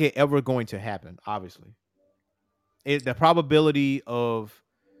 I don't think it ever going to happen. Obviously, the probability of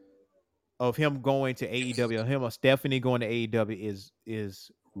him going to AEW, or him or Stephanie going to AEW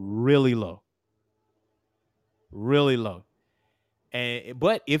is really low, really low.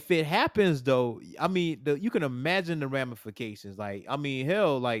 But if it happens, though, I mean, you can imagine the ramifications. Like, I mean,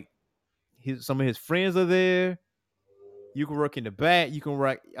 hell, like some of his friends are there. You can work in the back. You can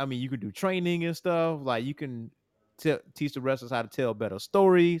work. I mean, you can do training and stuff. Like, you can teach the wrestlers how to tell better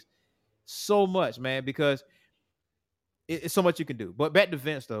stories. So much, man, because it's so much you can do. But back to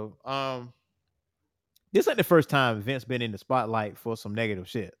Vince, though. This ain't the first time Vince been in the spotlight for some negative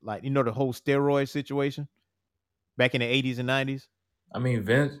shit. Like, the whole steroid situation back in the 80s and 90s. I mean,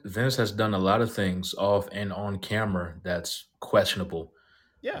 Vince has done a lot of things off and on camera that's questionable.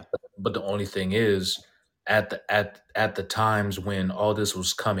 Yeah. But the only thing is, at the times when all this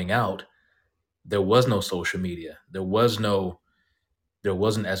was coming out, there was no social media. There wasn't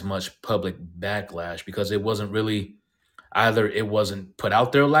as much public backlash because it wasn't really, either it wasn't put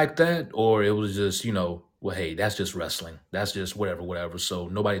out there like that, or it was just, well, hey, that's just wrestling. That's just whatever. So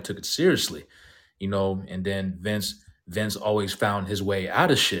nobody took it seriously, and then Vince always found his way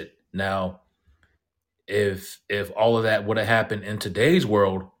out of shit. Now, if all of that would have happened in today's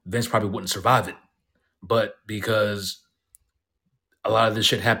world, Vince probably wouldn't survive it. But because a lot of this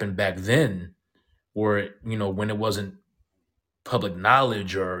shit happened back then, where when it wasn't public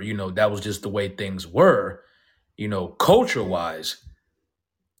knowledge, or that was just the way things were, culture wise,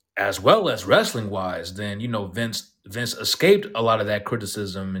 as well as wrestling wise, then Vince escaped a lot of that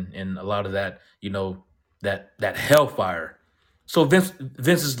criticism and a lot of that that hellfire. So Vince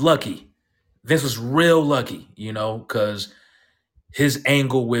is lucky. Vince was real lucky, because his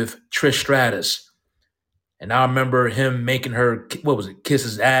angle with Trish Stratus, and I remember him making her, what was it, kiss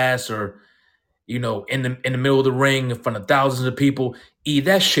his ass, or in the middle of the ring in front of thousands of people.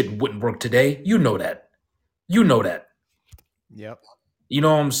 That shit wouldn't work today. You know that. Yep. You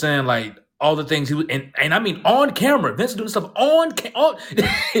know what I'm saying? Like, all the things he was, and I mean on camera. Vince doing stuff on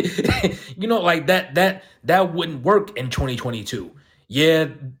like that wouldn't work in 2022. Yeah,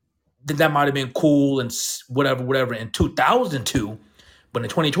 that might have been cool and whatever in 2002, but in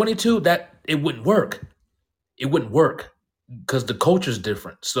 2022 that it wouldn't work. It wouldn't work because the culture's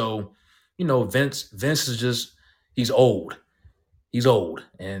different. So, Vince is just, he's old. He's old,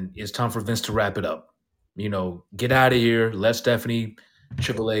 and it's time for Vince to wrap it up. Get out of here. Let Stephanie,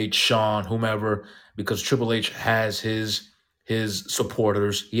 Triple H, Shawn, whomever, because Triple H has his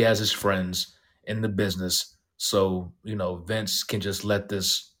supporters. He has his friends in the business. So, Vince can just let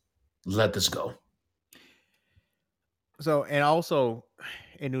this go. So, and also,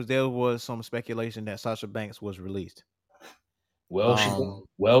 there was some speculation that Sasha Banks was released. Well,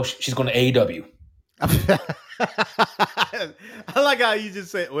 she's going to AEW. I like how you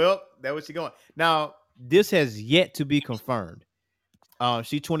just said, "Well, that was she going." Now, this has yet to be confirmed.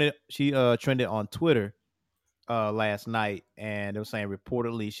 She trended on Twitter last night, and it was saying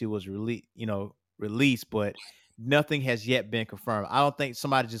reportedly she was released, but nothing has yet been confirmed. I don't think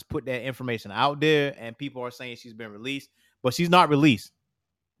somebody just put that information out there, and people are saying she's been released, but she's not released.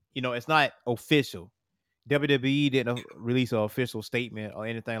 It's not official. WWE didn't release an official statement or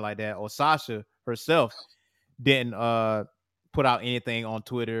anything like that, or Sasha herself didn't put out anything on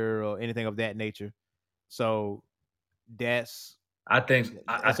Twitter or anything of that nature. So that's I think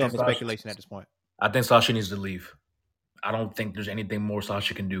I that's think open Sasha, speculation at this point. I think Sasha needs to leave. I don't think there's anything more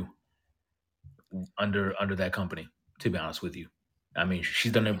Sasha can do under that company. To be honest with you, I mean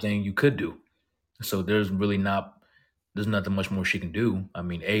she's done everything you could do. So there's nothing much more she can do. I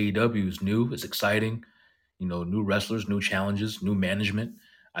mean AEW is new, it's exciting. New wrestlers, new challenges, new management.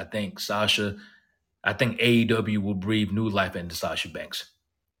 I think Sasha, I think AEW will breathe new life into Sasha Banks,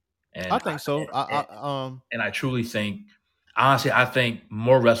 I and think so. I truly think, honestly, I think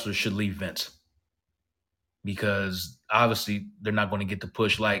more wrestlers should leave Vince because obviously they're not going to get the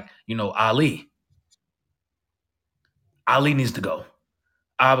push like Ali. Ali needs to go.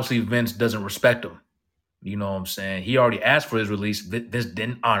 Obviously, Vince doesn't respect him. You know what I'm saying? He already asked for his release. Vince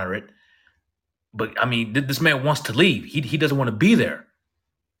didn't honor it. But I mean, this man wants to leave. He doesn't want to be there.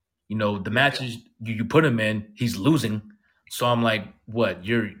 The matches you put him in, he's losing. So I'm like, what?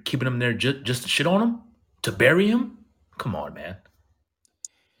 You're keeping him there just to shit on him? To bury him? Come on, man.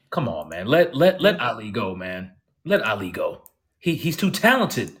 Come on, man. Let Yeah. Ali go, man. Let Ali go. He's too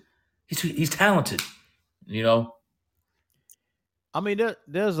talented. He's talented. You know? I mean,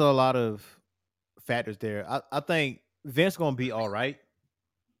 there's a lot of factors there. I think Vince gonna be all right,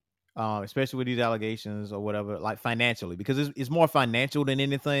 especially with these allegations or whatever, like financially, because it's more financial than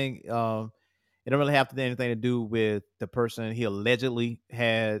anything. It don't really have to do anything to do with the person he allegedly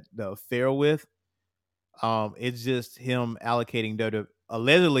had the affair with. It's just him allegedly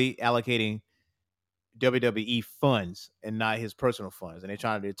allocating WWE funds and not his personal funds, and they're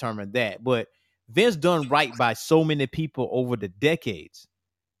trying to determine that. But Vince done right by so many people over the decades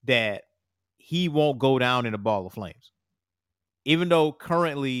that he won't go down in a ball of flames. Even though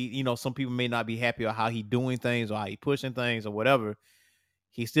currently, some people may not be happy with how he doing things or how he pushing things or whatever,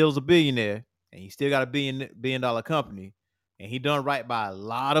 he still is a billionaire and he still got a billion dollar company, and he done right by a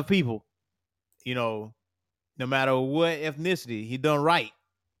lot of people. You know, no matter what ethnicity, he done right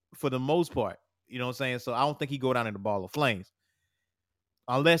for the most part. You know what I'm saying? So I don't think he go down in the ball of flames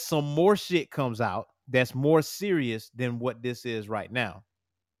unless some more shit comes out that's more serious than what this is right now.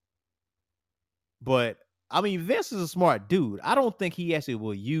 But I mean, Vince is a smart dude. I don't think he actually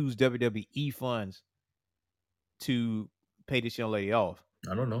will use WWE funds to pay this young lady off.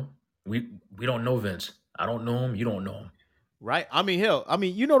 I don't know. We don't know Vince. I don't know him. You don't know him. Right? I mean, hell,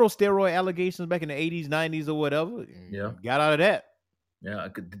 those steroid allegations back in the 80s, 90s, or whatever. Yeah. Got out of that. Yeah.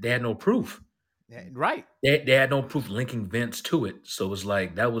 They had no proof. Right. They had no proof linking Vince to it. So it's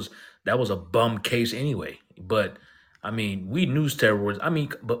like that was a bum case anyway. But I mean, we knew steroids.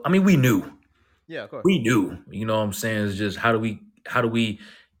 We knew. Yeah, of course. We knew. You know what I'm saying? It's just how do we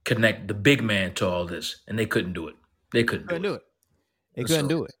connect the big man to all this? And they couldn't do it. They couldn't do it. They couldn't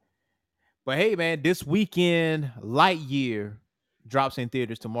do it. But hey, man, this weekend, Lightyear drops in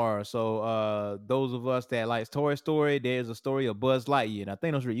theaters tomorrow. So those of us that like Toy Story, there's a story of Buzz Lightyear. And I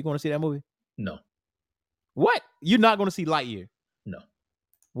think you going to see that movie? No. What? You're not going to see Lightyear? No.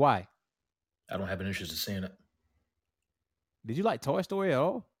 Why? I don't have an interest in seeing it. Did you like Toy Story at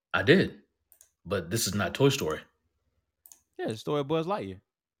all? I did. But this is not Toy Story. Yeah, it's the story of Buzz Lightyear.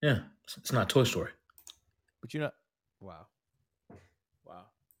 Yeah. It's not Toy Story. But you're not. Wow.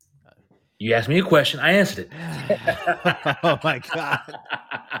 You asked me a question. I answered it. Oh, my God.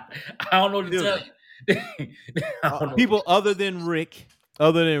 I don't know what to tell you. People other than Rick,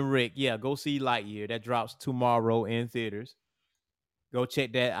 yeah, go see Lightyear. That drops tomorrow in theaters. Go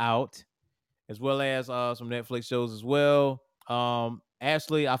check that out, as well as some Netflix shows as well.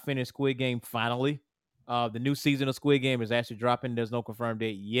 Actually, I finished Squid Game finally. The new season of Squid Game is actually dropping. There's no confirmed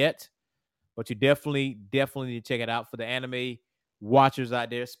date yet, but you definitely need to check it out for the anime watchers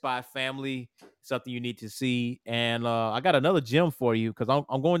out there. Spy Family, something you need to see. And I got another gem for you because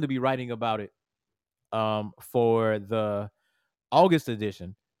I'm going to be writing about it for the August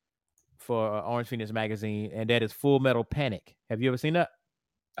edition for Orange Phoenix magazine, and that is Full Metal Panic. Have you ever seen that?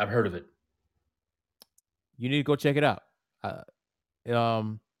 I've heard of it. You need to go check it out.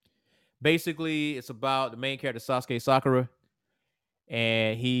 Basically, it's about the main character Sasuke Sakura,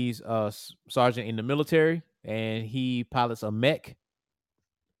 and he's a sergeant in the military, and he pilots a mech.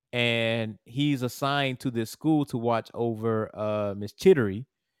 and he's assigned to this school to watch over Miss Chittery,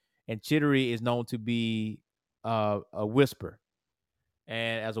 and Chittery is known to be a whisper.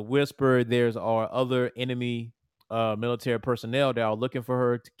 And as a whisper, there's our other enemy military personnel that are looking for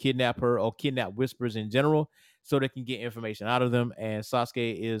her to kidnap her or kidnap whispers in general so they can get information out of them. And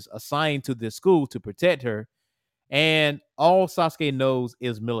Sasuke is assigned to this school to protect her. And all Sasuke knows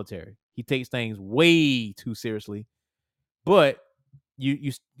is military. He takes things way too seriously. But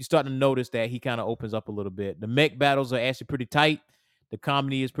you start to notice that he kind of opens up a little bit. The mech battles are actually pretty tight. The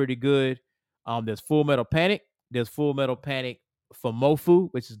comedy is pretty good. There's Full Metal Panic. There's Full Metal Panic for Mofu,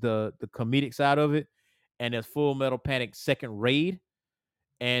 which is the comedic side of it, and there's Full Metal Panic Second Raid,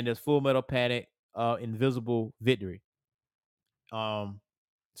 and there's Full Metal Panic Invisible Victory. So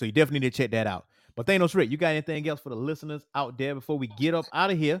you definitely need to check that out. But Thanos Rick, you got anything else for the listeners out there before we get up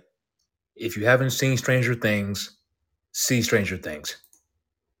out of here? If you haven't seen Stranger Things, see Stranger Things.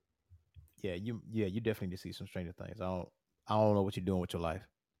 Yeah, you definitely need to see some Stranger Things. I don't know what you're doing with your life.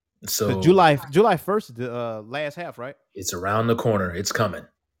 So July 1st is the last half, right? it's around the corner. It's coming.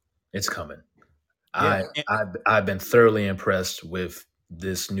 It's coming. Yeah. I've been thoroughly impressed with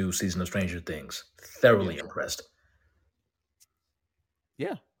this new season of Stranger Things. Thoroughly impressed.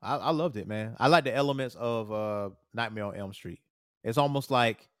 Yeah, I loved it, man. I like the elements of Nightmare on Elm Street. It's almost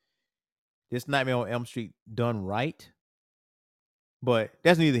like this Nightmare on Elm Street done right. But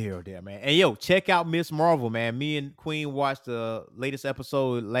that's neither here or there, man. And yo, check out Miss Marvel, man. Me and Queen watched the latest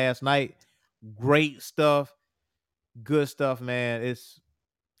episode last night. Great stuff. Good stuff, man. It's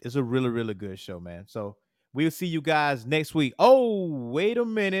a really, really good show, man. So we'll see you guys next week. Oh, wait a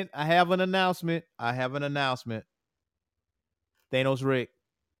minute. I have an announcement. Thanos Rick,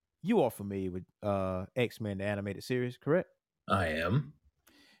 you are familiar with X-Men, the animated series, correct? I am.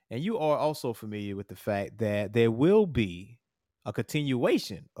 And you are also familiar with the fact that there will be a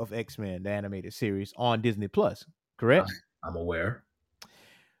continuation of X-Men, the animated series, on Disney Plus, correct? I'm aware.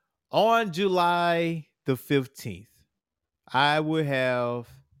 On July the 15th, I will have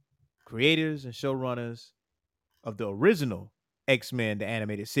creators and showrunners of the original X-Men, the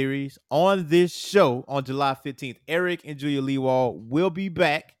animated series, on this show on July 15th. Eric and Julia Leewald will be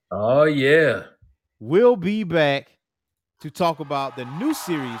back. Oh, yeah. Will be back to talk about the new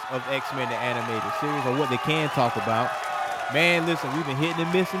series of X-Men, the animated series, or what they can talk about. Man, listen, we've been hitting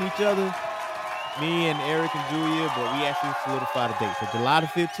and missing each other, me and Eric and Julia, but we actually solidified a date. So July the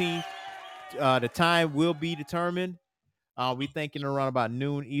 15th, the time will be determined. We're thinking around about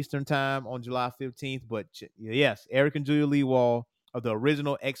noon Eastern time on July 15th. But yes, Eric and Julia Leewald of the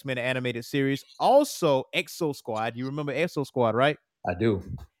original X-Men animated series. Also, Exo Squad. You remember Exo Squad, right? I do.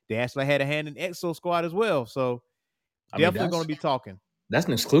 They actually had a hand in Exo Squad as well. So definitely going to be talking. That's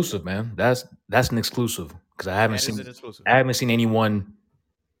an exclusive, man. That's an exclusive because I haven't seen anyone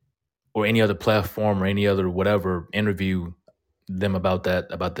or any other platform or any other whatever interview them about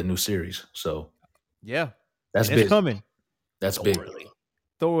the new series. So yeah, that's and big. it's coming. That's thoroughly. big.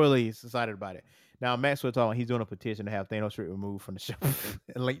 Thoroughly excited about it. Now Maxwell talking, he's doing a petition to have Thanos Rick removed from the show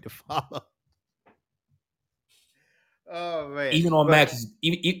and link to follow. Oh man! Even on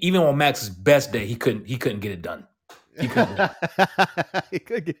Max's best day, he couldn't get it done. He couldn't. He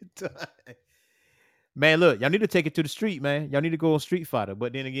couldn't get it done. Man, look, y'all need to take it to the street, man. Y'all need to go on Street Fighter.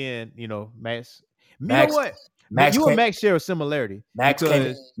 But then again, Max. You know what? You and Max share a similarity. Max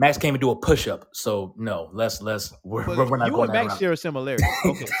came and do a push-up. So no, we're not you going and Max around. share a similarity.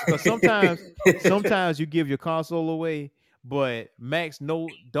 Okay, because sometimes you give your console away, but Max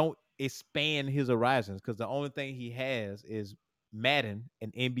don't expand his horizons because the only thing he has is Madden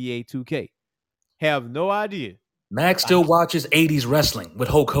and NBA 2K. Have no idea. Max still watches 80s wrestling with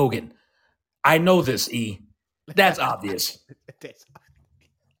Hulk Hogan. I know this, E. That's obvious.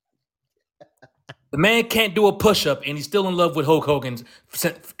 The man can't do a push-up, and he's still in love with Hulk Hogan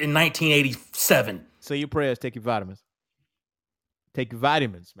in 1987. So your prayers, take your vitamins. Take your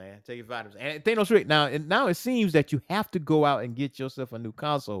vitamins, man. Take your vitamins. And Thanos Rick, now it seems that you have to go out and get yourself a new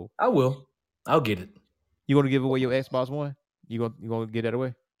console. I will. I'll get it. You gonna give away your Xbox One? You gonna get that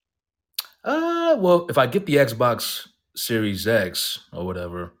away? Well, if I get the Xbox Series X or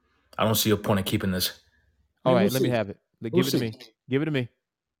whatever, I don't see a point in keeping this. All right, let me have it. Give it to me. Give it to me.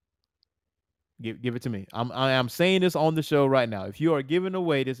 Give it to me. I'm saying this on the show right now. If you are giving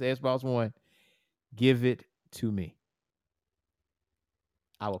away this Xbox One, give it to me.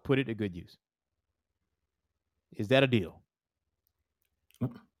 I will put it to good use. Is that a deal?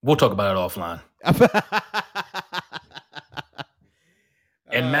 We'll talk about it offline.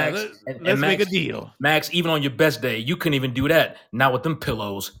 And Max, let's make a deal. Max, even on your best day, you couldn't even do that. Not with them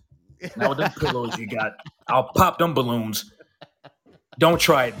pillows. Not with them pillows you got. I'll pop them balloons. Don't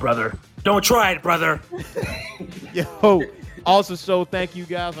try it, brother. Don't try it, brother. Yo, also, so thank you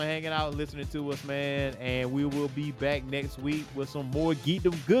guys for hanging out and listening to us, man. And we will be back next week with some more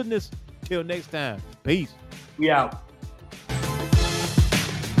geekdom goodness. Till next time, peace. We out.